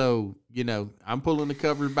 So, I'm pulling the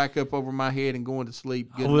covers back up over my head and going to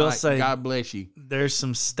sleep. Good night. Say, God bless you." There's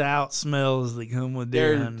some stout smells that come with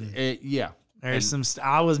deer hunting.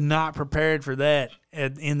 I was not prepared for that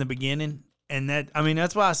in the beginning. And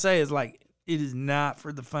that's why I say it's like, it is not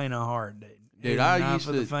for the faint of heart, dude. Dude,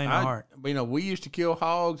 we used to kill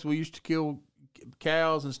hogs. We used to kill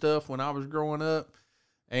cows and stuff when I was growing up.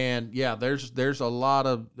 And there's a lot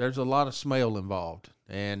of smell involved,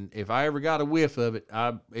 and if I ever got a whiff of it,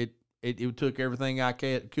 it took everything I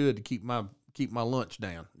could to keep my lunch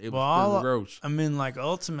down. It was gross. I mean, like,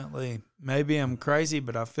 ultimately, maybe I'm crazy,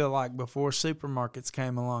 but I feel like before supermarkets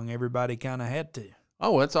came along, everybody kind of had to.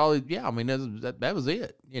 Oh, that's all. Yeah, I mean that was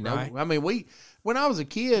it. Right. I mean, when I was a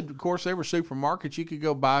kid, of course, there were supermarkets. You could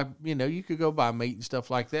go buy meat and stuff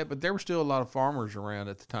like that, but there were still a lot of farmers around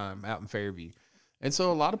at the time out in Fairview. And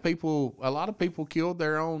so a lot of people killed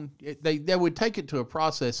their own. They would take it to a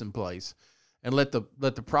processing place and let the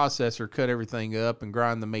processor cut everything up and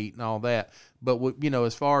grind the meat and all that. But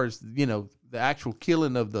as far as the actual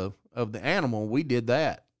killing of the animal, we did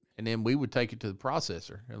that, and then we would take it to the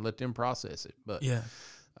processor and let them process it. But and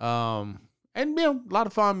a lot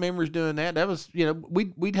of fond memories doing that. That was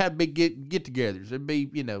we'd have big get-togethers. There'd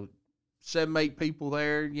be 7, 8 people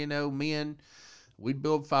there. Men. We'd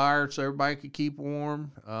build fire so everybody could keep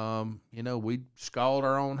warm. We'd scald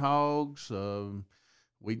our own hogs.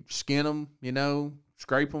 We'd skin them,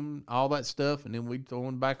 scrape them, all that stuff, and then we'd throw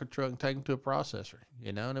them back a truck and take them to a processor.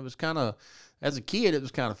 And it was kind of, as a kid, it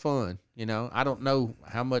was kind of fun. I don't know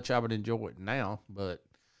how much I would enjoy it now, but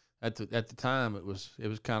at the time, it was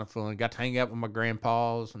kind of fun. Got to hang out with my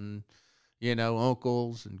grandpas and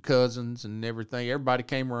uncles and cousins and everything. Everybody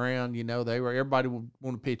came around. Everybody would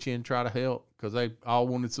want to pitch in and try to help because they all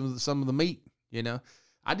wanted some of the meat.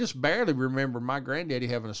 I just barely remember my granddaddy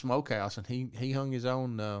having a smokehouse, and he hung his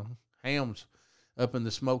own hams up in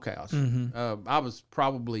the smokehouse. Mm-hmm. I was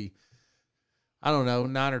probably, I don't know,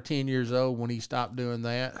 9 or 10 years old when he stopped doing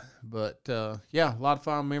that. But a lot of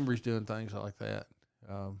fond memories doing things like that.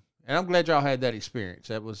 And I'm glad y'all had that experience.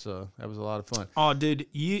 That was a lot of fun. Oh, dude,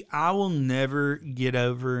 I will never get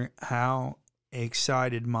over how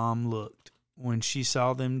excited Mom looked when she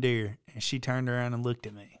saw them deer and she turned around and looked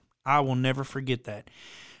at me. I will never forget that,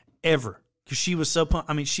 ever, because she was so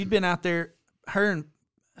pumped. I mean, she'd been out there. Her and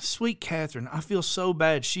sweet Catherine, I feel so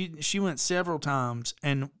bad. She went several times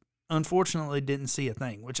and unfortunately didn't see a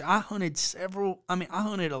thing. Which I hunted I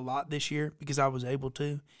hunted a lot this year because I was able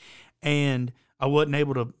to, and I wasn't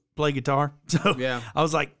able to play guitar. So I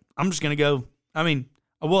was like, I'm just going to go. I mean,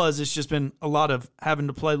 it's just been a lot of having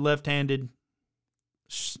to play left-handed.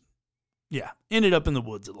 Ended up in the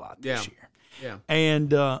woods a lot this year. Yeah.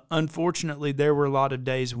 And unfortunately, there were a lot of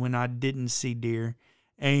days when I didn't see deer.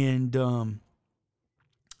 And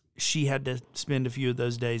she had to spend a few of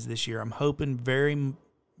those days this year. I'm hoping very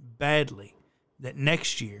badly that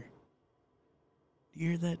next year. Do you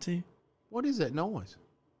hear that too? What is that noise?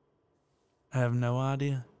 I have no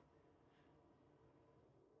idea.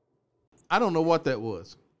 I don't know what that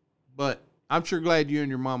was, but I'm sure glad you and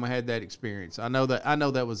your mama had that experience. I know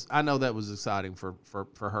that was exciting for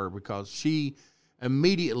her, because she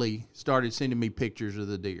immediately started sending me pictures of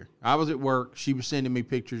the deer. I was at work, she was sending me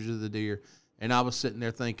pictures of the deer, and I was sitting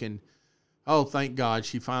there thinking, oh, thank God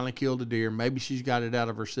she finally killed a deer. Maybe she's got it out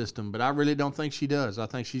of her system, but I really don't think she does. I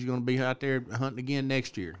think she's going to be out there hunting again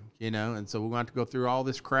next year, and so we're going to have to go through all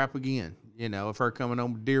this crap again, of her coming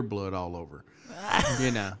home with deer blood all over,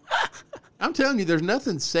 I'm telling you, there's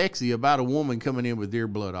nothing sexy about a woman coming in with deer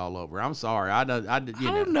blood all over. I'm sorry. I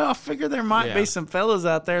don't know. I figure there might be some fellas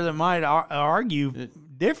out there that might argue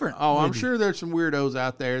different. Oh, I'm sure there's some weirdos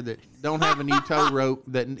out there that don't have a new tow rope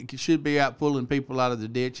that should be out pulling people out of the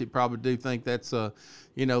ditch. They probably do think that's a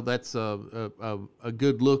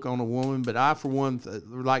good look on a woman. But I, for one,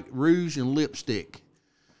 like rouge and lipstick.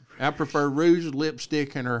 I prefer rouge,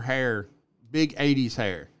 lipstick, and her hair, big 80s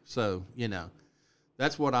hair. So,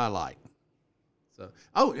 that's what I like.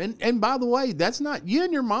 Oh, and by the way, that's not, you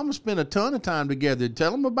and your mama spent a ton of time together.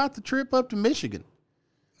 Tell them about the trip up to Michigan.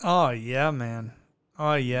 Oh, yeah, man.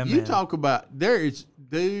 You talk about, dude,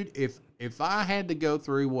 if I had to go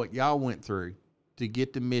through what y'all went through to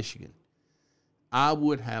get to Michigan, I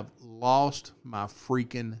would have lost my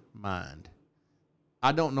freaking mind.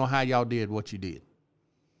 I don't know how y'all did what you did.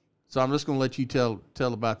 So I'm just going to let you tell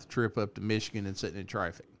about the trip up to Michigan and sitting in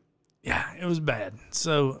traffic. Yeah, it was bad.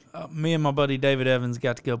 So me and my buddy David Evans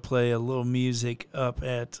got to go play a little music up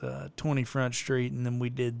at 20 Front Street, and then we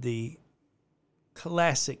did the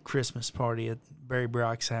classic Christmas party at Barry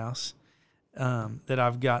Brock's house that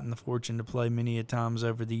I've gotten the fortune to play many a times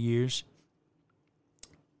over the years.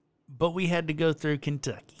 But we had to go through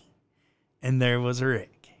Kentucky, and there was a wreck.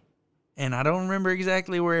 And I don't remember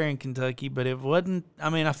exactly where in Kentucky, but it wasn't,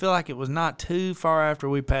 I feel like it was not too far after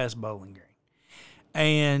we passed Bowling Green.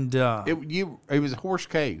 And it was Horse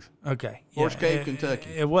Cave. Okay. Horse Cave,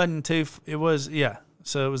 Kentucky. It wasn't too,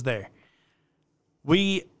 so it was there.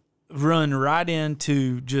 We run right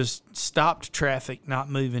into just stopped traffic, not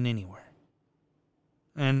moving anywhere.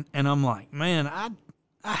 And I'm like, man,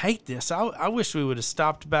 I hate this. I wish we would have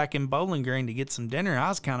stopped back in Bowling Green to get some dinner. I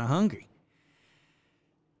was kind of hungry.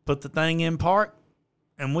 Put the thing in park,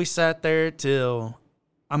 and we sat there till,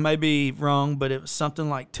 I may be wrong, but it was something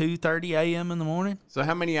like 2:30 a.m. in the morning. So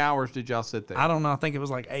how many hours did y'all sit there? I don't know. I think it was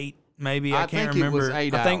like 8, maybe. I can't think remember. It was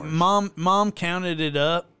 8 hours. I think mom counted it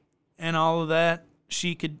up and all of that.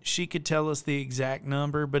 She could tell us the exact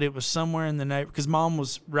number, but it was somewhere in the neighborhood, because mom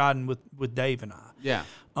was riding with Dave and I. Yeah.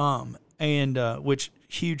 And which,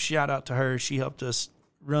 huge shout out to her. She helped us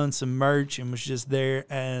run some merch and was just there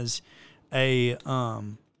as a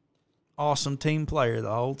awesome team player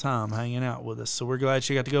the whole time, hanging out with us. So we're glad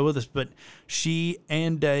she got to go with us. But she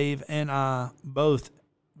and Dave and I both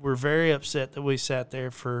were very upset that we sat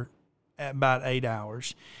there for about 8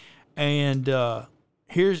 hours. And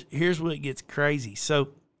here's what gets crazy. So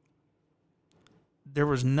there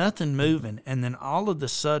was nothing moving, and then all of a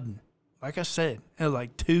sudden, like I said, at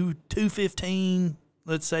like 2:15,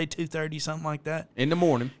 let's say 2:30, something like that. In the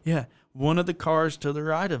morning. Yeah. One of the cars to the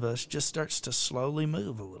right of us just starts to slowly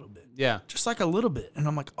move a little bit. Yeah. Just like a little bit. And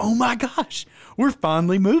I'm like, oh my gosh, we're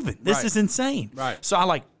finally moving. This is insane. Right. So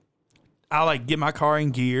I get my car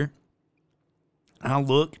in gear, and I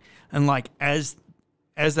look, and like as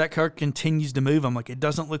that car continues to move, I'm like, it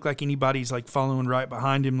doesn't look like anybody's like following right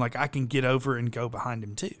behind him. Like I can get over and go behind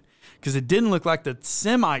him too. Because it didn't look like the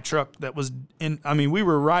semi truck that was we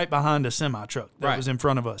were right behind a semi truck that was in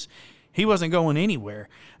front of us. He wasn't going anywhere.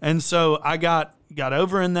 And so I got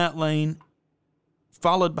over in that lane,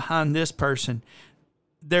 followed behind this person.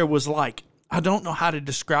 There was like, I don't know how to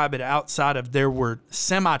describe it outside of, there were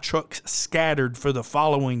semi-trucks scattered for the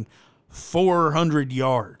following 400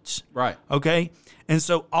 yards. Right. Okay? And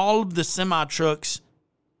so all of the semi-trucks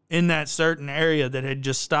in that certain area that had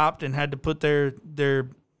just stopped and had to put their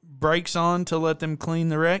brakes on to let them clean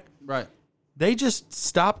the wreck. Right. They just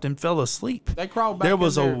stopped and fell asleep. They crawled back. There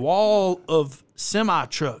was a wall of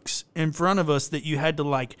semi-trucks in front of us that you had to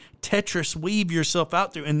like Tetris weave yourself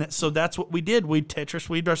out through. And so that's what we did. We Tetris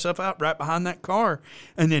weaved ourselves out right behind that car.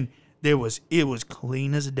 And then it was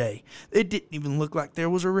clean as a day. It didn't even look like there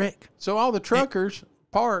was a wreck. So all the truckers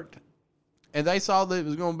parked, and they saw that it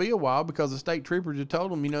was going to be a while because the state troopers had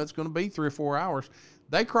told them, it's going to be 3 or 4 hours.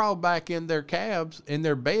 They crawled back in their cabs, in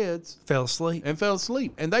their beds. Fell asleep.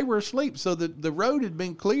 And they were asleep. So the road had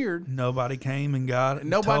been cleared. Nobody came and got it.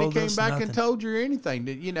 Nobody came back and told you anything.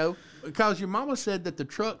 Because your mama said that the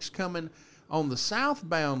trucks coming on the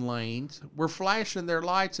southbound lanes were flashing their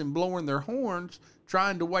lights and blowing their horns,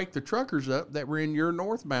 trying to wake the truckers up that were in your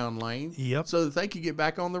northbound lane. Yep. So that they could get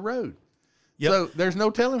back on the road. Yep. So there's no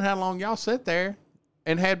telling how long y'all sat there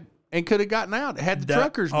and could have gotten out had the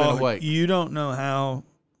truckers been awake. You don't know how.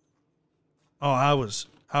 Oh, I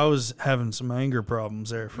was having some anger problems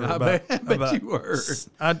there for I bet you were.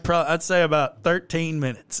 I'd say about 13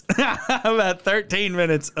 minutes. About 13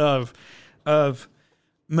 minutes of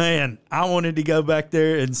man, I wanted to go back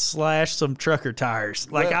there and slash some trucker tires.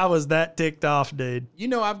 I was that ticked off, dude.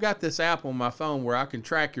 I've got this app on my phone where I can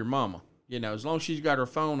track your mama. As long as she's got her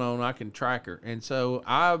phone on, I can track her. And so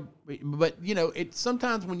it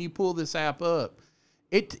sometimes when you pull this app up,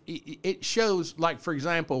 it shows, like, for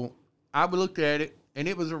example, I looked at it and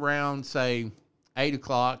it was around, say, 8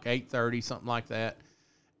 o'clock, 8:30, something like that.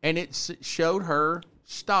 And it showed her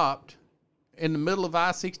stopped in the middle of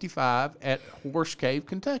I-65 at Horse Cave,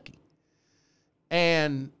 Kentucky.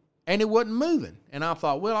 And it wasn't moving. And I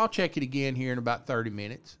thought, well, I'll check it again here in about 30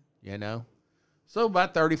 minutes, So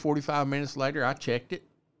about 30, 45 minutes later, I checked it.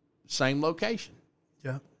 Same location.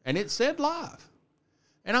 Yeah. And it said live.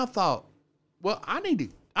 And I thought, well, I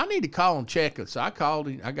need to call and check it. So I called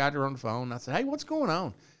and I got her on the phone. I said, hey, what's going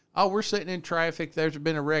on? Oh, we're sitting in traffic. There's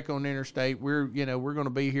been a wreck on the interstate. We're going to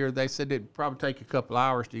be here. They said it'd probably take a couple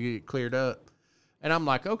hours to get it cleared up. And I'm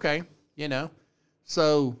like, okay,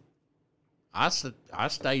 So I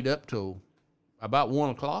stayed up till about 1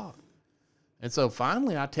 o'clock. And so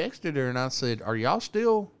finally I texted her and I said, are y'all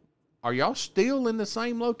still in the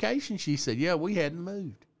same location? She said, yeah, we hadn't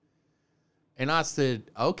moved. And I said,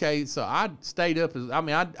 okay. So I stayed up.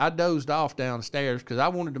 I dozed off downstairs because I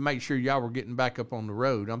wanted to make sure y'all were getting back up on the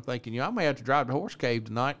road. I'm thinking, I may have to drive to Horse Cave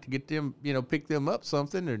tonight to get them, pick them up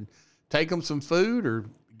something and take them some food or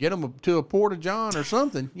get them to a Porta John or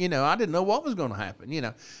something. I didn't know what was going to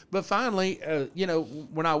happen, But finally,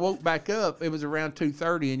 when I woke back up, it was around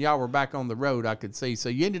 2:30 and y'all were back on the road, I could see. So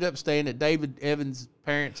you ended up staying at David Evans'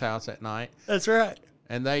 parents' house that night. That's right.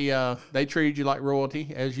 And they treated you like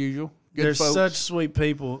royalty, as usual. They're folks. such sweet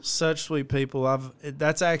people.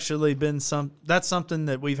 That's actually been something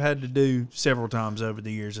that we've had to do several times over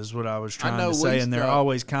the years, is what I was trying to say. And they're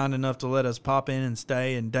always kind enough to let us pop in and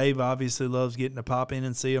stay. And Dave obviously loves getting to pop in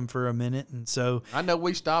and see them for a minute. And so I know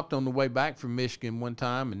we stopped on the way back from Michigan one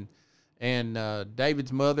time, and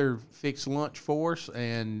David's mother fixed lunch for us.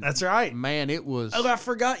 And that's right, man, it was. Oh, I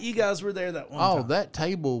forgot you guys were there that one time. Oh, that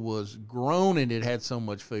table was groaning. It had so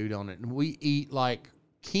much food on it, and we eat like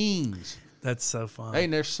kings. That's so fun. Hey,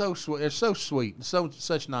 and they're so sweet. They're so sweet.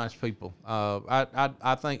 Such nice people.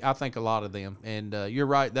 I think a lot of them. And you're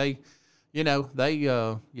right. They,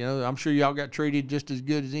 I'm sure y'all got treated just as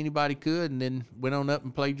good as anybody could, and then went on up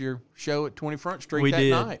and played your show at 20 Front Street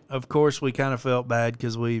that night. Of course, we kind of felt bad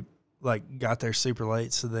because we got there super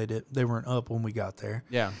late, so they weren't up when we got there.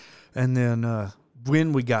 Yeah. And then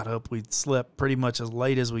when we got up, we slept pretty much as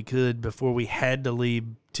late as we could before we had to leave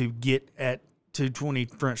to get at 220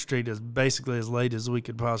 Front Street as basically as late as we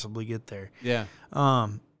could possibly get there. Yeah.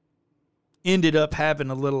 Ended up having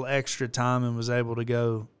a little extra time and was able to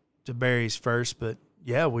go to Barry's first, but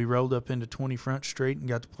yeah, we rolled up into 20 Front Street and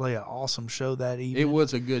got to play an awesome show that evening. It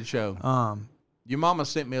was a good show. Your mama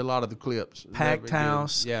sent me a lot of the clips. Packed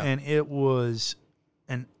house, yeah. And it was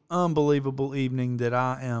an unbelievable evening that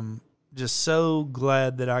I am just so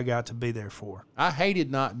glad that I got to be there for. I hated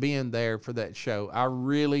not being there for that show. I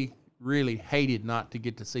really hated not to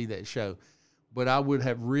get to see that show. But I would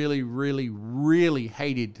have really, really, really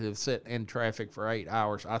hated to sit in traffic for 8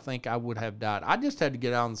 hours. I think I would have died. I just had to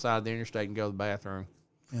get out on the side of the interstate and go to the bathroom.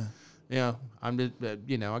 Yeah. Yeah, I'm just,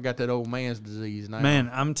 I got that old man's disease now. Man,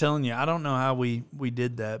 I'm telling you, I don't know how we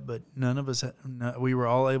did that, but none of us, we were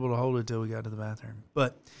all able to hold it till we got to the bathroom.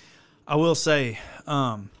 But I will say,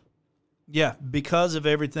 yeah, because of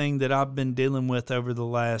everything that I've been dealing with over the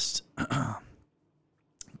last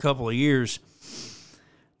couple of years,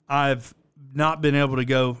 I've not been able to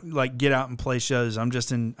go get out and play shows. I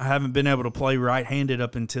haven't been able to play right-handed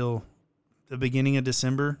up until the beginning of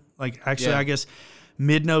December. I guess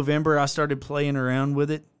mid-November I started playing around with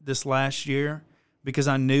it this last year because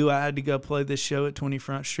I knew I had to go play this show at 20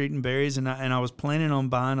 Front Street in Barry's, and I was planning on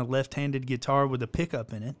buying a left-handed guitar with a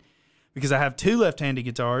pickup in it because I have two left-handed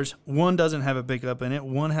guitars. One doesn't have a pickup in it.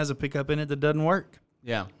 One has a pickup in it that doesn't work.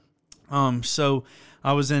 Yeah. So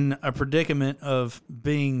I was in a predicament of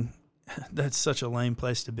being that's such a lame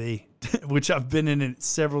place to be, which I've been in it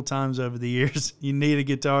several times over the years. You need a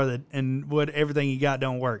guitar and everything you got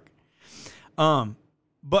don't work.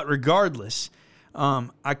 But regardless,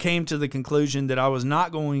 I came to the conclusion that I was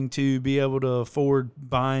not going to be able to afford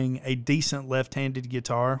buying a decent left-handed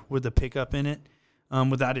guitar with a pickup in it,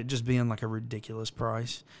 without it just being like a ridiculous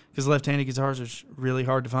price. Because left-handed guitars are really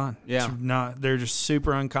hard to find. Yeah. They're just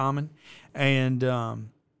super uncommon. And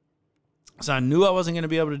so I knew I wasn't going to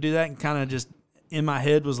be able to do that, and kind of just in my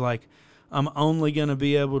head was like, I'm only going to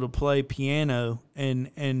be able to play piano, and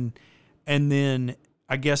then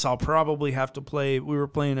I guess I'll probably have to play. We were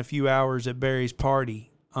playing a few hours at Barry's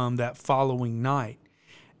party that following night.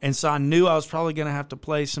 And so I knew I was probably going to have to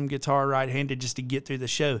play some guitar right-handed just to get through the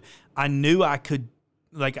show. I knew I could,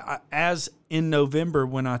 as in November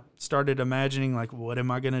when I started imagining, like, what am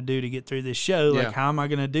I going to do to get through this show? Yeah. Like, how am I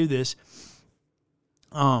going to do this?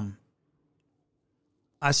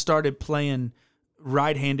 I started playing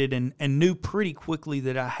right-handed and knew pretty quickly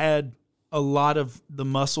that I had a lot of the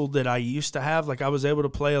muscle that I used to have. Like, I was able to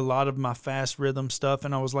play a lot of my fast rhythm stuff,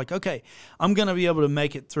 and I was like, okay, I'm going to be able to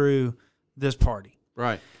make it through this party.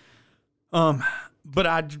 Right. But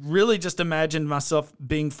I really just imagined myself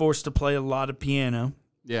being forced to play a lot of piano.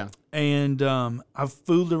 Yeah. And I've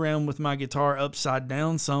fooled around with my guitar upside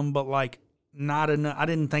down some, but like not enough. I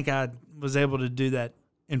didn't think I was able to do that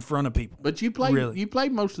in front of people. But you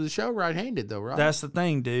played most of the show right-handed though, right? That's the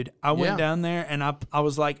thing, dude. I went down there and I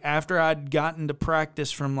was like, after I'd gotten to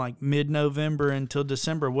practice from like mid-November until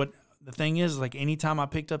December, what the thing is, like, anytime I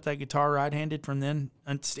picked up that guitar right-handed from then,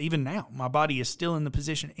 and even now, my body is still in the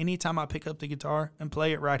position. Anytime I pick up the guitar and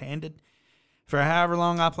play it right-handed, for however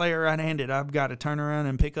long I play it right-handed, I've got to turn around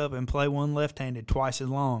and pick up and play one left-handed twice as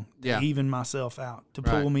long to even myself out, to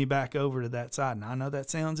pull me back over to that side. And I know that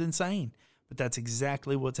sounds insane, but that's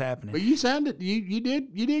exactly what's happening. But you sounded, you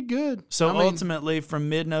did good. So ultimately, from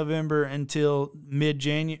mid-November until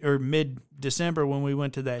mid-January or mid-December when we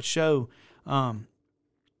went to that show,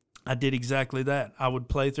 I did exactly that. I would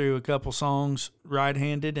play through a couple songs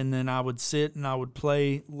right-handed, and then I would sit and I would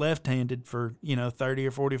play left-handed for, 30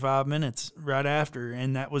 or 45 minutes right after.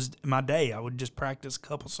 And that was my day. I would just practice a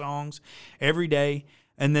couple songs every day,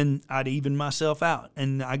 and then I'd even myself out.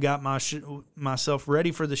 And I got myself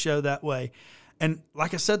ready for the show that way. And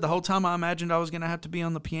like I said, the whole time I imagined I was going to have to be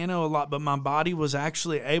on the piano a lot, but my body was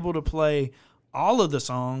actually able to play all of the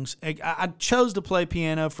songs. I chose to play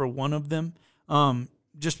piano for one of them,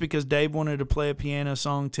 just because Dave wanted to play a piano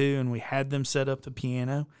song too, and we had them set up the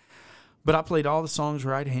piano. But I played all the songs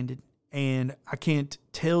right-handed, and I can't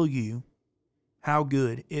tell you how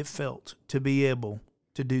good it felt to be able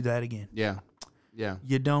to do that again. Yeah. Yeah.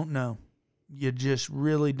 You don't know. You just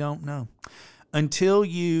really don't know. Until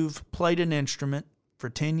you've played an instrument for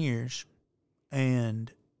 10 years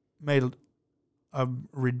and made a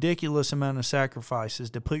ridiculous amount of sacrifices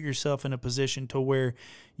to put yourself in a position to where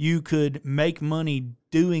you could make money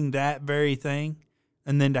doing that very thing,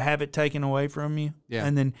 and then to have it taken away from you,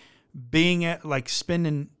 and then being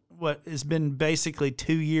spending what has been basically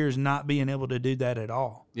 2 years not being able to do that at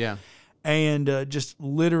all. Yeah. And just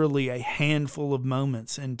literally a handful of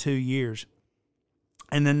moments in 2 years.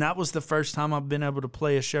 And then that was the first time I've been able to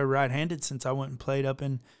play a show right-handed since I went and played up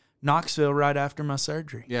in Knoxville right after my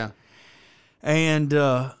surgery. Yeah. And,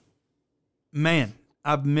 man,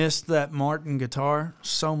 I've missed that Martin guitar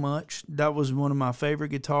so much. That was one of my favorite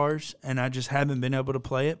guitars, and I just haven't been able to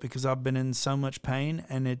play it because I've been in so much pain,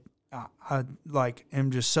 and I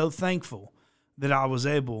am just so thankful that I was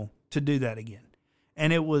able to do that again.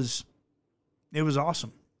 And it was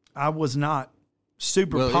awesome. I was not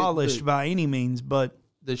super polished by any means, but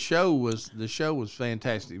the show was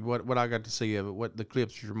fantastic. What I got to see of it, what the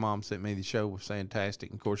clips your mom sent me, the show was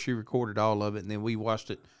fantastic. Of course, she recorded all of it, and then we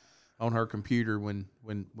watched it on her computer when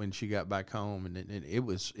she got back home, and it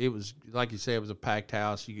was like you said, it was a packed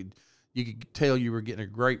house. You could tell you were getting a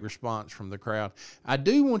great response from the crowd. I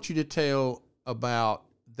do want you to tell about,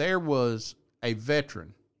 there was a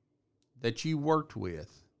veteran that you worked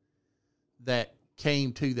with that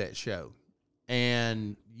came to that show,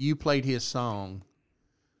 and you played his song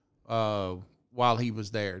while he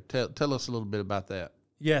was there. Tell us a little bit about that.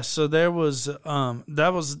 Yeah, so there was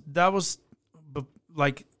that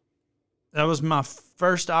was my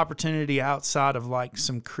first opportunity outside of like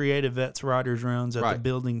some creative vets writers rounds at the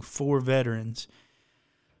building for veterans.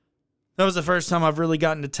 That was the first time I've really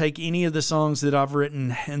gotten to take any of the songs that I've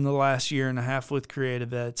written in the last year and a half with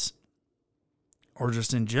creative vets, or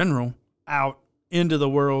just in general, out into the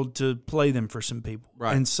world to play them for some people.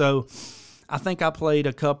 Right. And so I think I played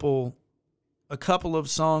a couple of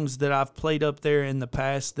songs that I've played up there in the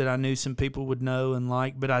past that I knew some people would know and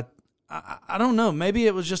like, but I don't know. Maybe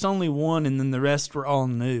it was just only one, and then the rest were all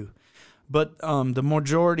new. But the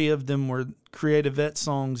majority of them were Creative Vet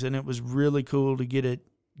songs, and it was really cool to get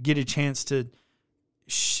a chance to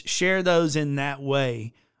share those in that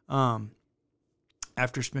way.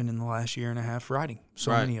 After spending the last year and a half writing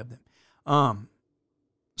so many of them.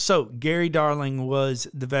 So Gary Darling was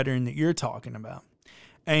the veteran that you're talking about.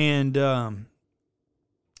 And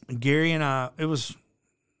Gary and I, it was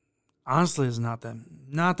not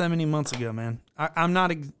that many months ago, man. I'm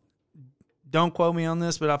not, don't quote me on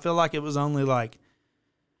this, but I feel like it was only like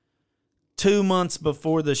 2 months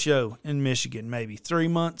before the show in Michigan, maybe 3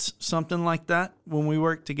 months, something like that, when we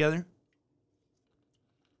worked together.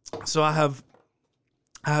 So I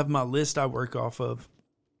have my list I work off of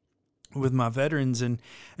with my veterans, and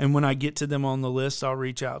when I get to them on the list, I'll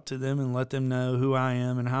reach out to them and let them know who I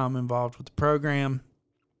am and how I'm involved with the program,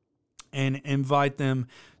 and invite them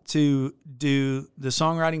to do the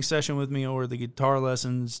songwriting session with me or the guitar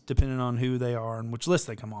lessons, depending on who they are and which list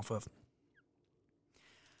they come off of.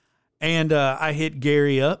 And I hit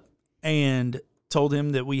Gary up and told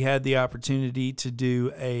him that we had the opportunity to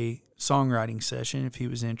do a songwriting session if he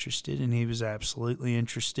was interested, and he was absolutely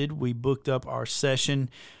interested. We booked up our session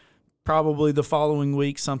probably the following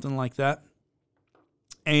week, something like that.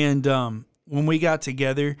 And when we got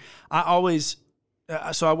together, I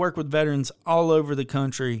work with veterans all over the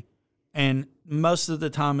country, and most of the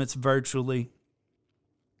time it's virtually.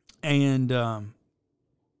 And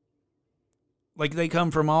like they come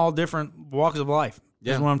from all different walks of life.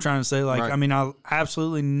 Yeah. Is what I'm trying to say. Like, right. I mean, I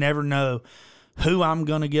absolutely never know who I'm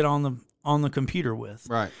going to get on the computer with.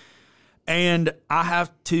 Right. And I have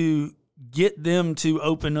to get them to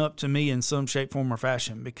open up to me in some shape, form, or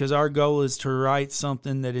fashion, because our goal is to write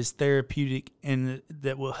something that is therapeutic and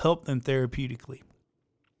that will help them therapeutically.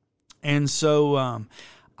 And so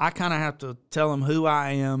I kind of have to tell them who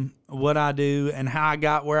I am, what I do, and how I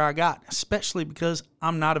got where I got, especially because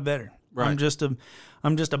I'm not a veteran. Right. I'm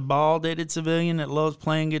just a bald-headed civilian that loves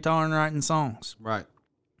playing guitar and writing songs. Right.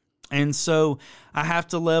 And so I have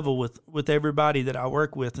to level with everybody that I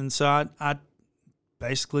work with. And so I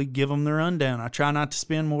basically give them the rundown. I try not to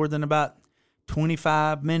spend more than about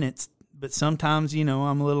 25 minutes, but sometimes, I'm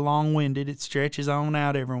a little long-winded. It stretches on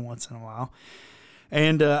out every once in a while.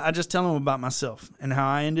 And I just tell them about myself and how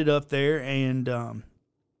I ended up there. And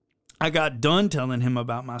I got done telling him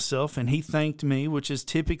about myself, and he thanked me, which is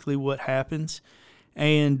typically what happens.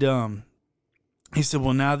 And he said,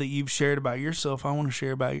 well, now that you've shared about yourself, I want to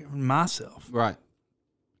share about myself. Right.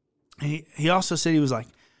 He also said, he was like,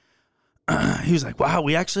 wow,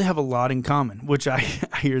 we actually have a lot in common, which I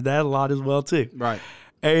hear that a lot as well too. Right.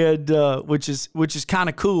 And which is kind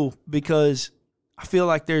of cool, because I feel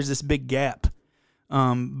like there's this big gap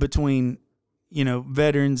between,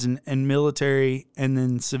 veterans and military and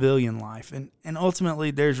then civilian life. And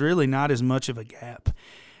ultimately there's really not as much of a gap.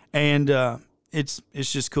 And it's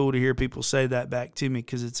just cool to hear people say that back to me,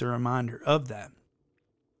 because it's a reminder of that.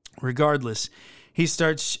 Regardless, he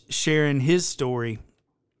starts sharing his story,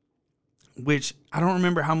 which I don't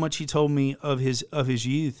remember how much he told me of his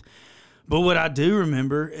youth. But what I do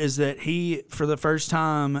remember is that he, for the first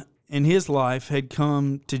time in his life, had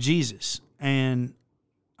come to Jesus. And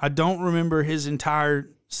I don't remember his entire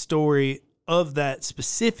story of that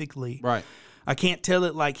specifically. Right. I can't tell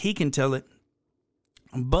it like he can tell it.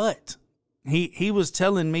 But he was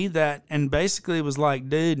telling me that, and basically was like,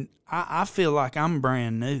 dude, I feel like I'm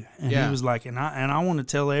brand new. And he was like, and I want to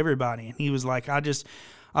tell everybody. And he was like, I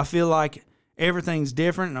feel like everything's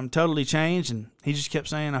different and I'm totally changed. And he just kept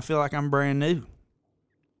saying, I feel like I'm brand new.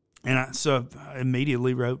 And so I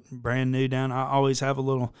immediately wrote brand new down. I always have a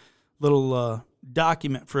little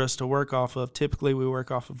document for us to work off of. Typically we work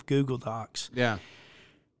off of Google Docs. Yeah.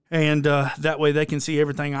 And that way they can see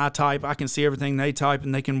everything I type. I can see everything they type,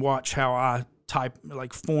 and they can watch how I type,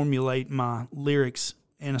 like formulate my lyrics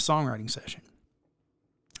in a songwriting session.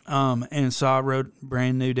 And so I wrote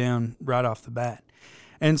brand new down right off the bat.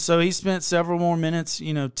 And so he spent several more minutes,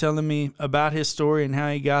 telling me about his story and how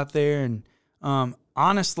he got there. And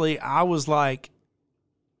honestly, I was like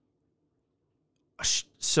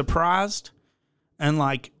surprised and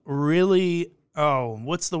like really,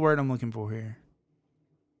 what's the word I'm looking for here?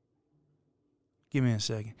 Give me a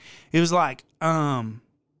second. It was like, I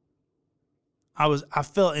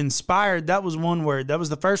felt inspired. That was one word. That was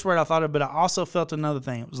the first word I thought of, but I also felt another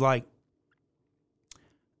thing. It was like,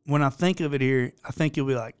 when I think of it here, I think you'll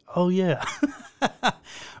be like, oh yeah.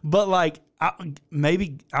 But like,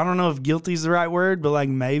 maybe, I don't know if guilty is the right word, but like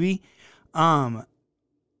maybe,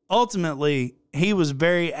 ultimately he was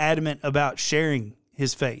very adamant about sharing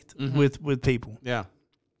his faith with people. Yeah.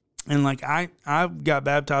 And like I got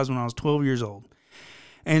baptized when I was 12 years old.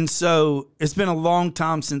 And so it's been a long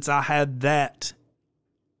time since I had that,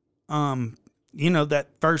 that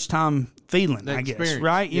first time feeling, I guess,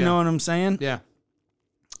 right? You know what I'm saying? Yeah.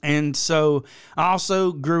 And so I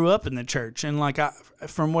also grew up in the church, and like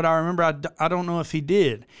from what I remember, I don't know if he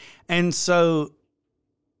did. And so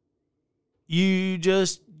you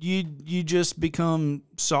just become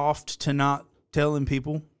soft to not telling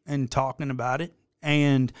people and talking about it.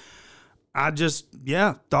 And I just,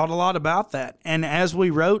 thought a lot about that. And as we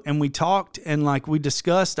wrote and we talked and like we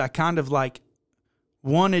discussed, I kind of like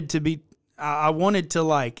wanted to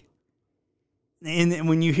like, and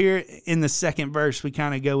when you hear it in the second verse, we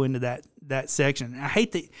kind of go into that section.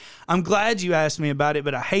 I'm glad you asked me about it,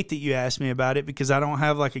 but I hate that you asked me about it because I don't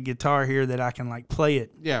have like a guitar here that I can like play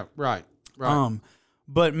it. Yeah, right.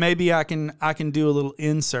 But maybe I can do a little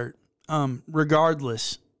insert.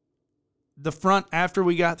 Regardless, the front, after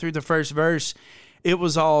we got through the first verse, it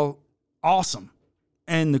was all awesome.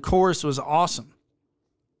 And the chorus was awesome.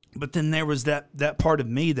 But then there was that part of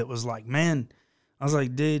me that was like, man, I was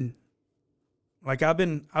like, dude, like I've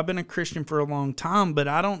been a Christian for a long time, but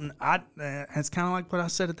it's kind of like what I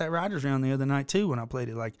said at that writers round the other night too, when I played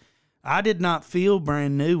it. Like I did not feel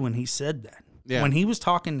brand new when he said that. Yeah. When he was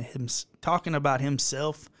talking about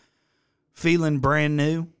himself feeling brand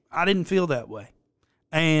new, I didn't feel that way.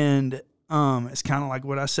 And it's kind of like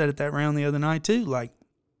what I said at that round the other night too. Like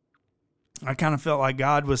I kind of felt like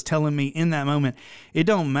God was telling me in that moment, it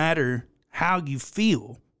don't matter how you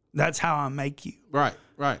feel. That's how I make you. Right.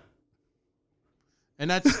 And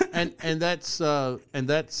that's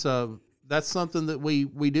that's something that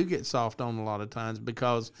we do get soft on a lot of times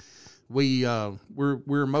because we're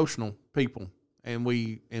emotional people, and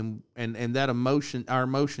that emotion, our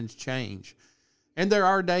emotions change. And there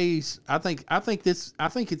are days, I think it's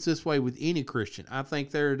this way with any Christian. I think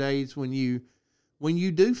there are days when you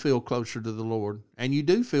do feel closer to the Lord and you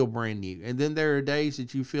do feel brand new. And then there are days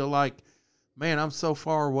that you feel like, man, I'm so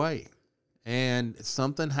far away, and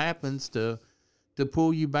something happens to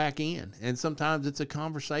pull you back in. And sometimes it's a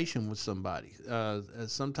conversation with somebody.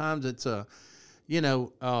 Sometimes it's a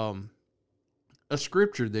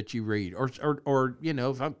scripture that you read, or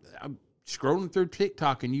if I'm scrolling through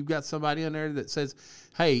TikTok and you've got somebody on there that says,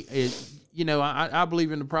 hey, I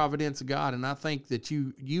believe in the providence of God, and I think that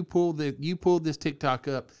you pulled this TikTok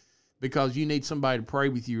up because you need somebody to pray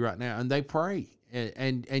with you right now, and they pray,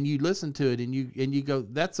 and you listen to it, and you go,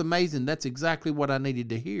 that's amazing, that's exactly what I needed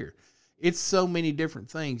to hear. It's so many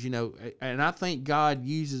different things, and I think God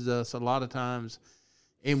uses us a lot of times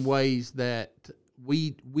in ways that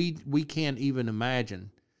we can't even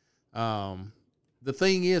imagine. The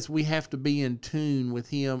thing is, we have to be in tune with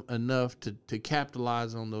Him enough to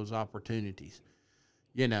capitalize on those opportunities,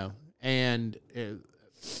 and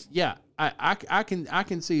I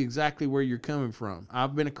can see exactly where you're coming from.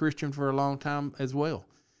 I've been a Christian for a long time as well.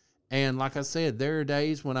 And like I said, there are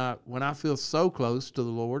days when I feel so close to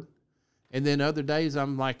the Lord, and then other days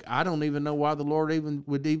I'm like, I don't even know why the Lord even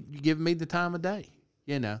would give me the time of day,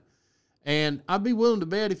 And I'd be willing to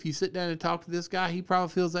bet if you sit down and talk to this guy, he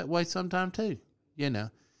probably feels that way sometime too,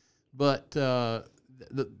 But the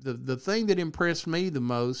thing that impressed me the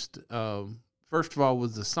most, first of all,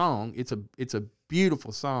 was the song. It's a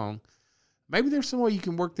beautiful song. Maybe there's some way you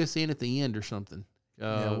can work this in at the end or something.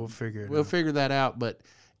 We'll figure it out. We'll figure that out. But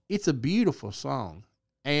it's a beautiful song,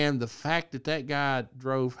 and the fact that guy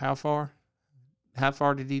drove how far? How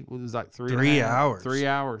far did he? It was like 3 hours. 3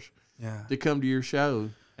 hours. Yeah. To come to your show.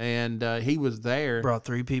 And he was there. Brought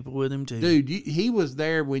 3 people with him, too. Dude, he was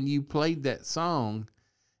there when you played that song,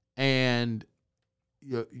 and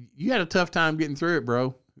you had a tough time getting through it,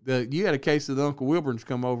 bro. You had a case of the Uncle Wilburns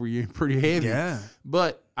come over you pretty heavy. Yeah.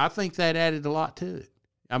 But I think that added a lot to it.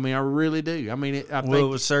 I mean, I really do. I mean, it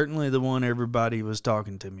was certainly the one everybody was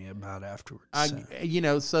talking to me about afterwards.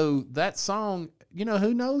 So that song,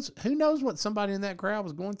 who knows what somebody in that crowd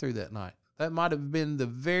was going through that night. That might have been the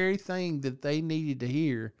very thing that they needed to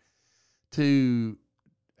hear to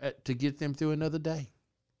get them through another day,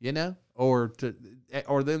 or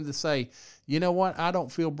them to say, you know what, I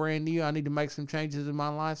don't feel brand new. I need to make some changes in my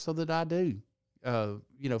life so that I do,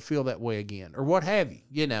 feel that way again, or what have you.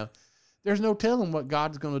 There's no telling what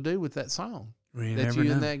God's going to do with that song that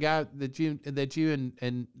you and that guy that you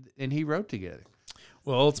and he wrote together.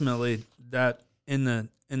 Well, ultimately, that in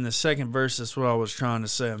the second verse, that's what I was trying to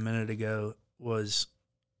say a minute ago,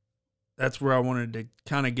 that's where I wanted to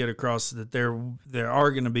kind of get across that there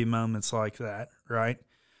are going to be moments like that, right?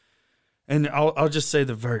 And I'll just say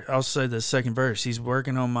I'll say the second verse. He's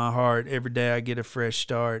working on my heart. Every day I get a fresh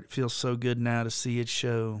start. It feels so good now to see it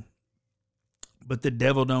show. But the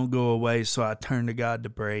devil don't go away, so I turn to God to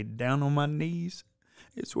pray. Down on my knees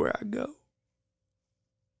is where I go.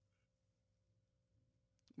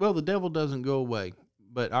 Well, the devil doesn't go away,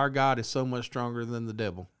 but our God is so much stronger than the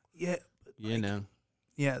devil. Yeah. You know.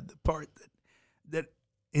 Yeah, the part that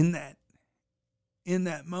in that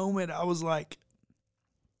moment, I was like,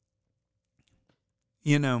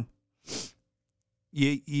 you know,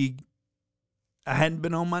 I hadn't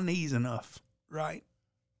been on my knees enough, right?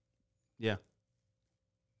 Yeah.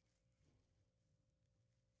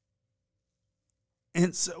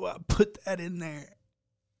 And so I put that in there,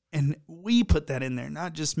 and we put that in there,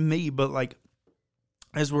 not just me, but like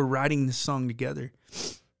as we're writing this song together,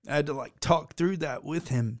 I had to like talk through that with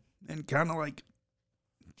him and kind of like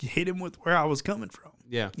hit him with where I was coming from.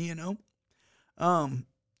 Yeah. You know?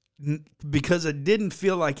 Because I didn't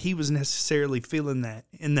feel like he was necessarily feeling that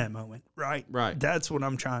in that moment, right? Right. That's what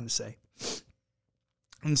I'm trying to say.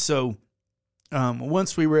 And so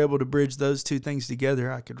once we were able to bridge those two things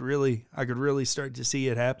together, I could really start to see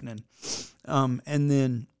it happening. And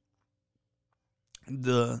then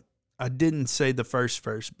I didn't say the first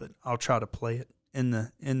verse, but I'll try to play it in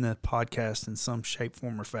the podcast in some shape,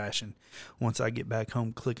 form, or fashion once I get back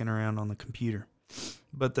home clicking around on the computer.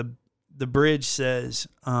 But the bridge says,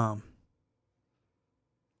 gosh,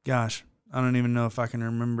 I don't even know if I can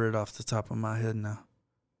remember it off the top of my head now.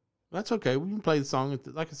 That's okay. We can play the song.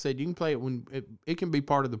 Like I said, you can play it when it can be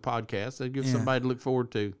part of the podcast. That gives somebody to look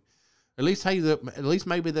forward to. At least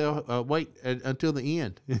maybe they'll wait until the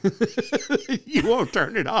end. You won't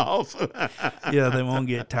turn it off. Yeah, they won't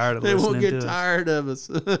get tired of listening to us. They won't get tired of us.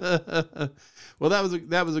 Well,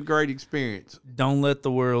 that was a great experience. Don't let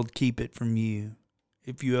the world keep it from you.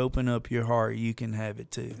 If you open up your heart, you can have it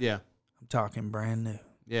too. Yeah. I'm talking brand new.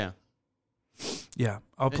 Yeah. Yeah,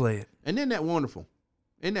 I'll play it. And isn't that wonderful?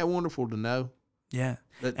 Isn't that wonderful to know? Yeah.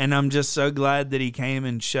 And I'm just so glad that he came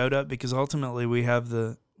and showed up, because ultimately we have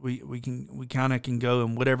we kind of can go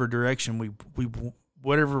in whatever direction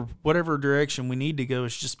whatever direction we need to go.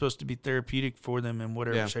 It's just supposed to be therapeutic for them in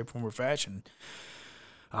whatever shape, form, or fashion.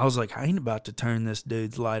 I was like, I ain't about to turn this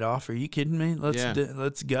dude's light off. Are you kidding me?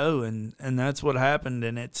 Let's go. And that's what happened.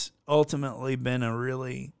 And it's ultimately been a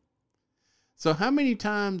really. So how many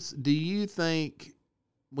times do you think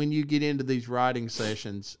when you get into these writing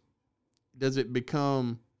sessions, does it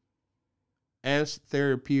become as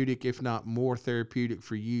therapeutic, if not more therapeutic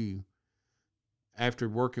for you after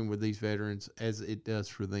working with these veterans as it does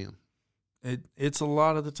for them? It's a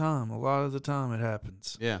lot of the time. A lot of the time it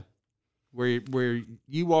happens. Yeah. Where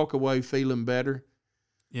you walk away feeling better.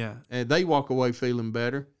 Yeah. And they walk away feeling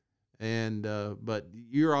better. And but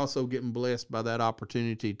you're also getting blessed by that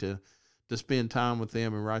opportunity to spend time with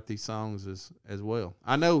them and write these songs as well.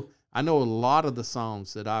 I know a lot of the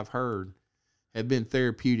songs that I've heard have been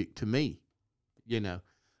therapeutic to me,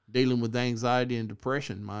 dealing with anxiety and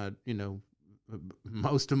depression,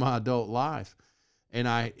 most of my adult life. And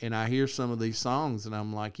I hear some of these songs and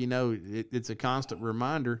I'm like, it's a constant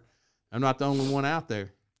reminder I'm not the only one out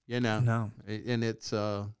there, No. And it's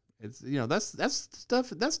that's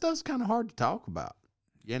stuff's kind of hard to talk about,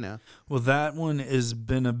 Well, that one has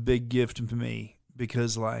been a big gift to me,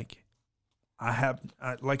 because like I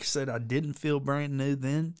said, I didn't feel brand new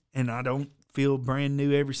then, and I don't feel brand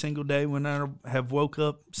new every single day when I have woke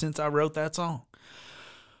up since I wrote that song.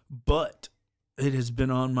 But it has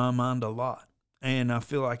been on my mind a lot, and I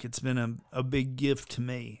feel like it's been a big gift to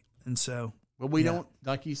me. And so, but we don't,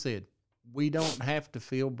 like you said, we don't have to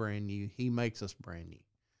feel brand new. He makes us brand new.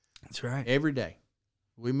 That's right. Every day.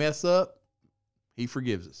 We mess up, he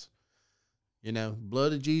forgives us.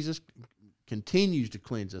 Blood of Jesus continues to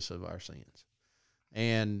cleanse us of our sins.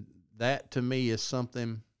 And that to me is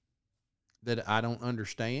something that I don't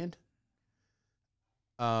understand.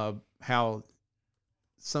 How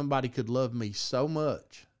somebody could love me so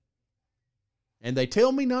much and they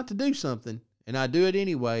tell me not to do something and I do it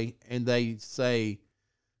anyway, and they say,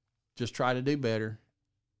 just try to do better,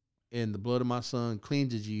 and the blood of my son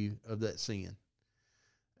cleanses you of that sin.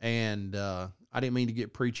 And I didn't mean to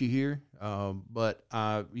get preachy here, but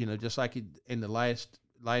just like in the last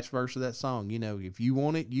verse of that song, if you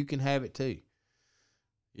want it, you can have it too.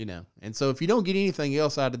 And so if you don't get anything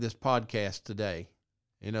else out of this podcast today,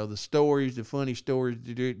 the stories, the funny stories,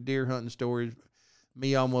 the deer hunting stories,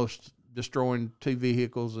 me almost destroying 2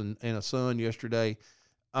 vehicles and a son yesterday,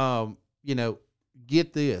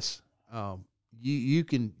 get this. You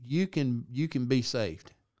can be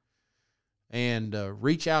saved, and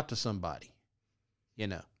reach out to somebody.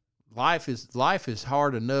 Life is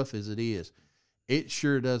hard enough as it is. It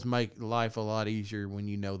sure does make life a lot easier when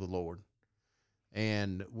you know the Lord,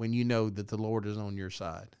 and when you know that the Lord is on your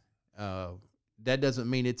side. that doesn't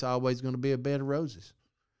mean it's always going to be a bed of roses.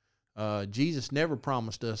 Jesus never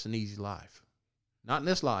promised us an easy life. Not in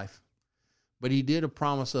this life. But he did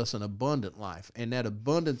promise us an abundant life. And that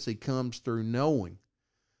abundancy comes through knowing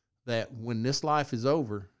that when this life is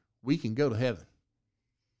over, we can go to heaven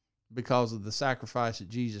because of the sacrifice that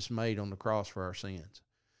Jesus made on the cross for our sins.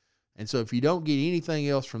 And so if you don't get anything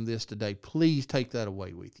else from this today, please take that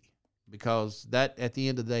away with you, because that, at the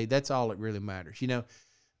end of the day, that's all that really matters. You know,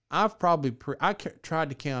 I've probably, I tried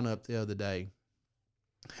to count up the other day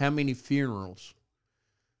how many funerals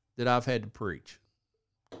that I've had to preach.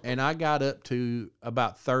 And I got up to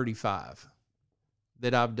about 35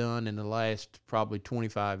 that I've done in the last probably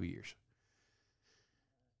 25 years.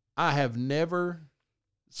 I have never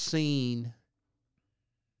seen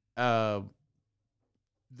the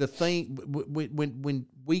thing when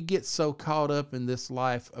we get so caught up in this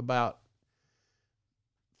life about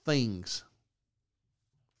things,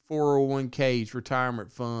 401ks,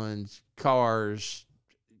 retirement funds, cars,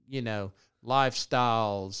 you know,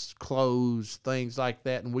 lifestyles, clothes, things like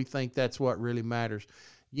that, and we think that's what really matters.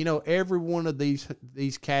 You know, every one of these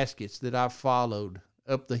caskets that I've followed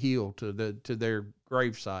up the hill to their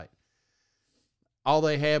gravesite, all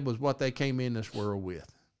they had was what they came in this world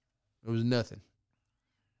with. It was nothing.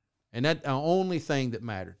 And that's the only thing that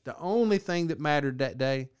mattered. The only thing that mattered that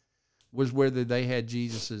day was whether they had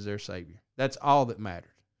Jesus as their Savior. That's all that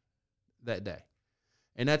mattered that day.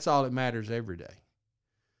 And that's all that matters every day.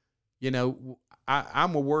 You know,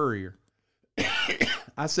 I'm a worrier.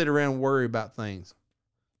 I sit around and worry about things.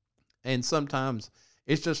 And sometimes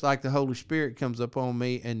it's just like the Holy Spirit comes up on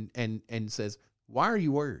me and says, why are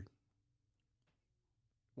you worried?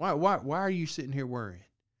 Why are you sitting here worrying?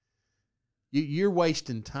 You're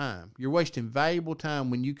wasting time. You're wasting valuable time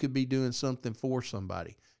when you could be doing something for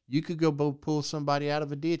somebody. You could go pull somebody out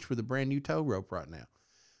of a ditch with a brand new tow rope right now.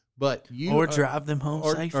 But drive them home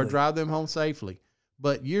safely. Or drive them home safely.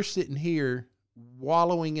 But you're sitting here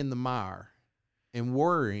wallowing in the mire and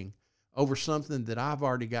worrying over something that I've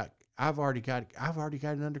already got it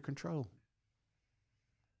under control.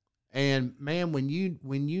 And man, when you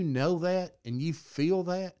know that and you feel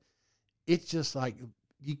that, it's just like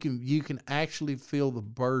you can actually feel the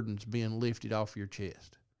burdens being lifted off your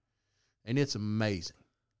chest. And it's amazing.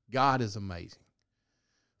 God is amazing.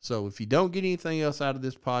 So if you don't get anything else out of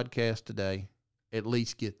this podcast today, at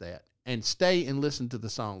least get that. And stay and listen to the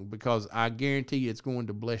song, because I guarantee you it's going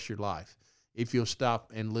to bless your life if you'll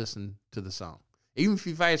stop and listen to the song. Even if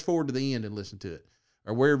you fast forward to the end and listen to it,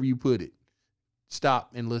 or wherever you put it, stop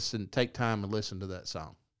and listen, take time and listen to that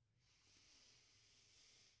song.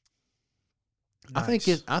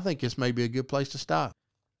 Nice. I think this may be a good place to stop.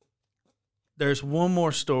 There's one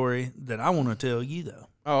more story that I want to tell you, though.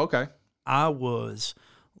 Oh, okay. I was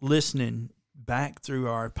listening back through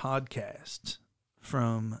our podcasts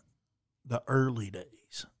from the early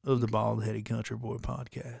days of the Bald Headed Country Boy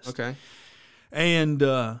podcast. Okay. And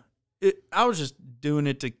I was just doing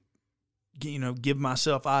it to, give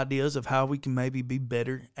myself ideas of how we can maybe be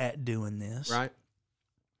better at doing this. Right.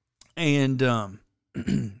 And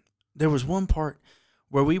there was one part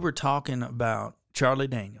where we were talking about Charlie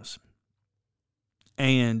Daniels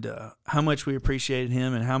and how much we appreciated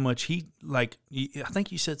him and how much he, I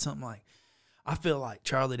think you said something like, I feel like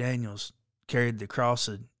Charlie Daniels carried the cross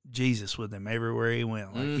of Jesus with him everywhere he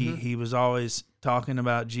went. Like he was always talking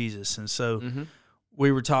about Jesus. And so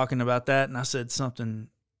we were talking about that, and I said something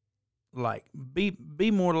like,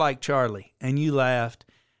 be more like Charlie. And you laughed.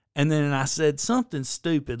 And then I said something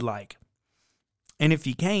stupid like, and if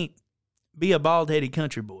you can't, be a bald-headed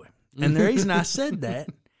country boy. And the reason I said that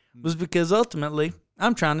was because ultimately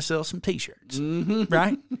I'm trying to sell some T-shirts,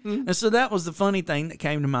 right? And so that was the funny thing that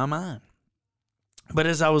came to my mind. But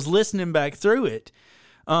as I was listening back through it,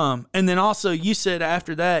 and then also you said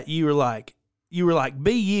after that, you were like,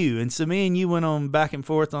 be you. And so me and you went on back and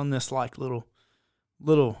forth on this like little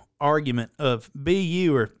argument of be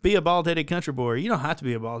you or be a bald-headed country boy. You don't have to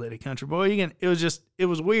be a bald-headed country boy. It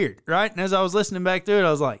was weird, right? And as I was listening back through it,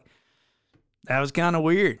 I was like, that was kind of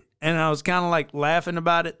weird. And I was kind of like laughing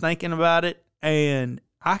about it, thinking about it. And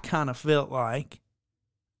I kind of felt like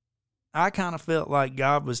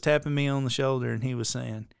God was tapping me on the shoulder and he was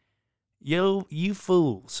saying, yo, you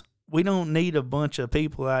fools. We don't need a bunch of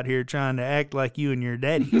people out here trying to act like you and your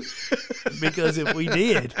daddy. Because if we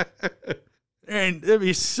did, and there'd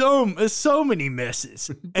be so many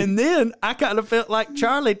messes. And then I kind of felt like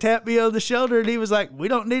Charlie tapped me on the shoulder and he was like, we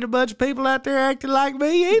don't need a bunch of people out there acting like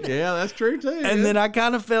me either. Yeah, that's true too. And then I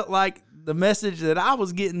kind of felt like the message that I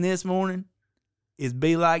was getting this morning is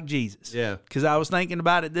be like Jesus. Yeah. Because I was thinking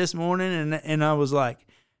about it this morning and I was like,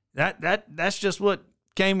 that's just what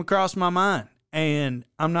came across my mind. And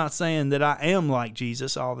I'm not saying that I am like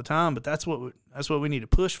Jesus all the time, but that's what we need to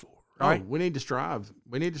push for, right? Oh, we need to strive.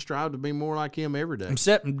 We need to strive to be more like him every day. I'm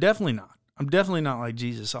definitely not. I'm definitely not like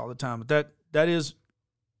Jesus all the time, but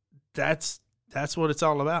that's what it's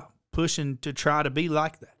all about. Pushing to try to be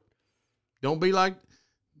like that. Don't be like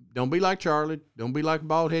Charlie. Don't be like a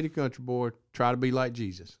bald-headed country boy. Try to be like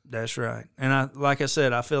Jesus. That's right. And like I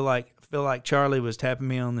said, I feel like Charlie was tapping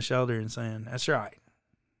me on the shoulder and saying, "That's right."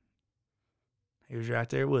 He was right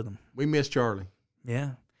there with him. We miss Charlie.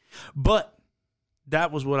 Yeah. But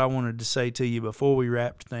that was what I wanted to say to you before we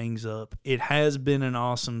wrapped things up. It has been an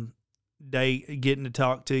awesome day getting to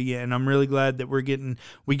talk to you, and I'm really glad that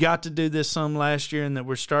we got to do this some last year and that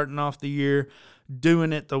we're starting off the year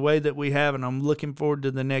doing it the way that we have, and I'm looking forward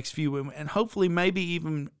to the next few. And hopefully maybe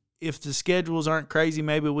even if the schedules aren't crazy,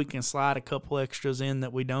 maybe we can slide a couple extras in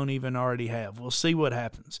that we don't even already have. We'll see what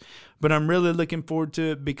happens. But I'm really looking forward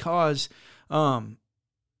to it because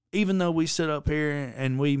even though we sit up here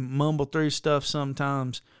and we mumble through stuff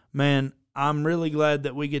sometimes, man, I'm really glad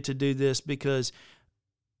that we get to do this because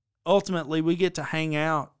ultimately we get to hang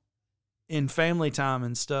out in family time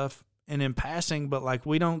and stuff and in passing, but like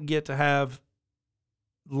we don't get to have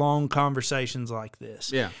long conversations like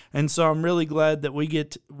this. Yeah. And so I'm really glad that we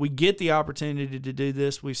get the opportunity to do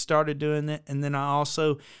this. We've started doing it, and then I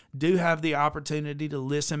also do have the opportunity to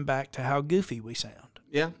listen back to how goofy we sound.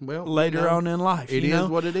 Yeah, well, later on in life. It is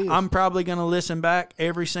what it is. I'm probably going to listen back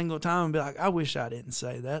every single time and be like, I wish I didn't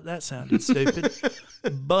say that. That sounded stupid.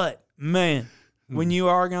 But, man, when you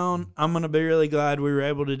are gone, I'm going to be really glad we were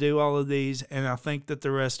able to do all of these, and I think that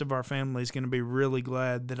the rest of our family is going to be really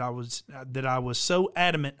glad that I was so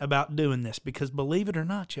adamant about doing this because, believe it or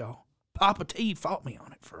not, y'all, Papa T fought me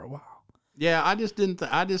on it for a while. Yeah, I just didn't,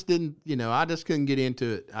 I just couldn't get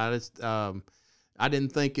into it. I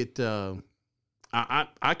didn't think it,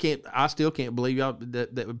 I still can't believe y'all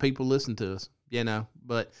that people listen to us,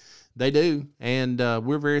 but they do. And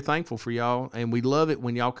we're very thankful for y'all. And we love it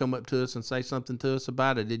when y'all come up to us and say something to us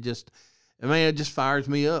about it. It just fires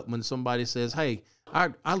me up when somebody says, "Hey,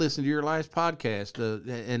 I listened to your last podcast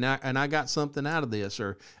and I got something out of this,"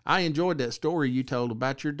 or "I enjoyed that story you told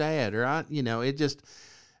about your dad," or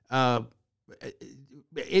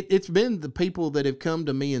it's been the people that have come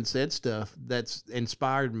to me and said stuff that's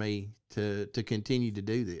inspired me to continue to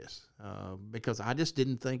do this, because I just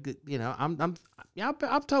didn't think that,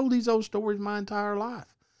 I've told these old stories my entire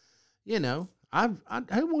life. Who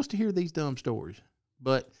wants to hear these dumb stories?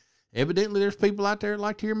 But evidently there's people out there that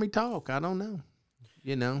like to hear me talk. I don't know,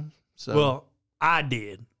 so. Well, I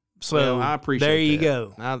did. So I appreciate there you that.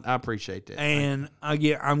 go. I appreciate that. And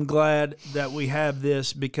I'm glad that we have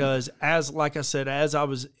this because like I said, as I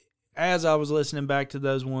was listening back to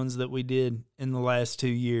those ones that we did in the last 2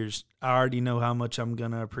 years, I already know how much I'm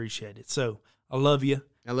going to appreciate it. So I love you.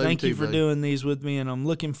 Thank you for doing these with me, and I'm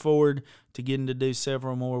looking forward to getting to do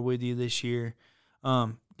several more with you this year.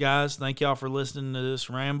 Guys, thank y'all for listening to this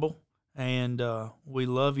ramble, and we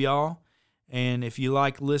love y'all. And if you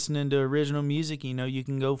like listening to original music, you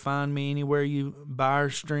can go find me anywhere you buy or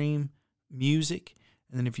stream music.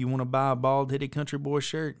 And then if you want to buy a bald-headed country boy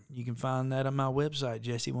shirt, you can find that on my website,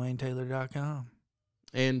 JesseWayneTaylor.com.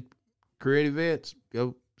 And Creative Vets,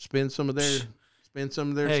 go spend some of their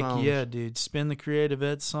songs. Heck yeah, dude. Spend the Creative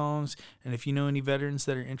Ed songs. And if you know any veterans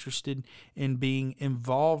that are interested in being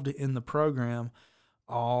involved in the program,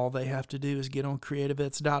 all they have to do is get on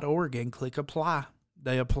creativevets.org and click apply.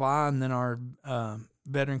 They apply, and then our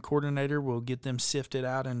veteran coordinator will get them sifted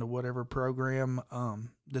out into whatever program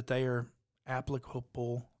that they are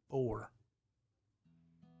applicable for.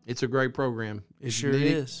 It's a great program. It sure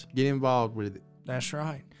is. Get involved with it. That's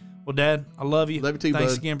right. Well, Dad, I love you. Love you too,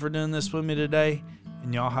 Thanks bud. again for doing this with me today,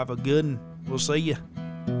 and y'all have a good one. We'll see you.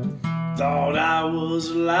 Thought I was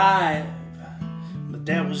alive, but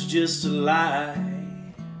that was just a lie.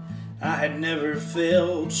 I had never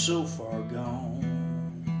felt so far gone.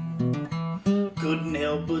 Couldn't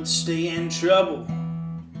help but stay in trouble,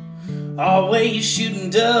 always shooting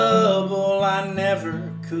double. I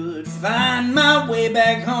never could find my way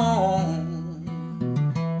back home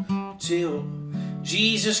till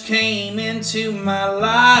Jesus came into my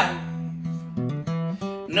life.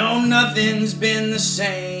 No, nothing's been the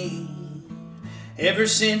same ever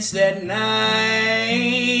since that night.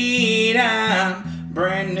 I'm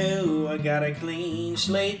brand new, I got a clean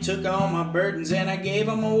slate, took all my burdens and I gave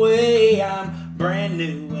them away. I'm brand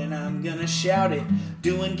new and I'm gonna shout it,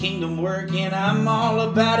 doing kingdom work and I'm all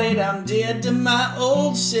about it. I'm dead to my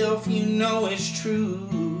old self, it's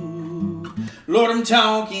true. Lord, I'm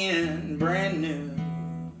talking brand new.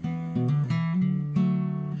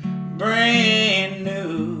 Brand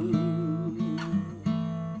new.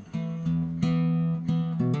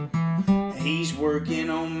 working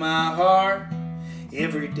on my heart.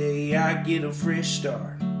 Every day I get a fresh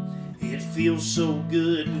start. It feels so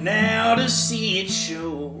good now to see it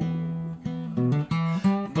show.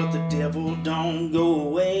 But the devil don't go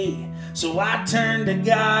away, so I turn to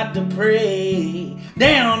God to pray.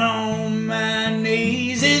 Down on my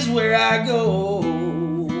knees is where I go.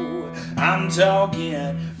 I'm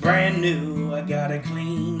talking brand new. I got a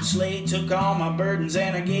clean slate, took all my burdens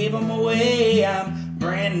and I gave them away. I'm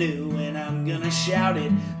brand new and I'm gonna shout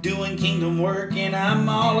it, doing kingdom work and I'm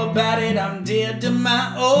all about it. I'm dead to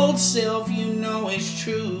my old self, you know it's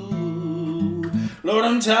true. Lord,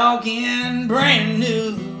 I'm talking brand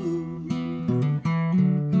new.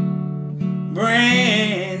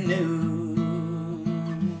 Brand new.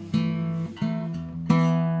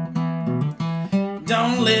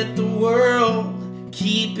 Don't let the world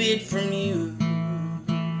keep it from you.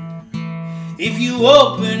 If you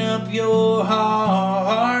open up your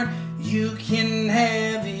heart, you can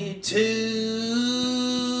have it too.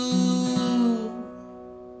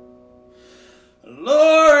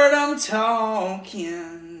 Lord, I'm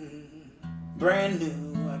talking brand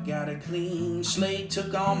new. I got a clean slate,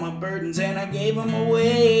 took all my burdens and I gave them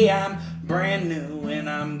away. I'm brand new and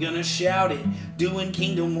I'm gonna shout it, doing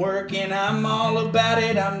kingdom work and I'm all about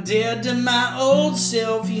it. I'm dead to my old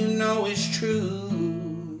self, you know it's true.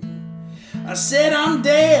 I said I'm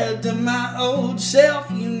dead to my old self,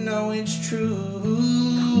 you know it's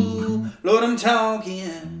true. Lord, I'm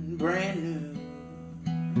talking brand new.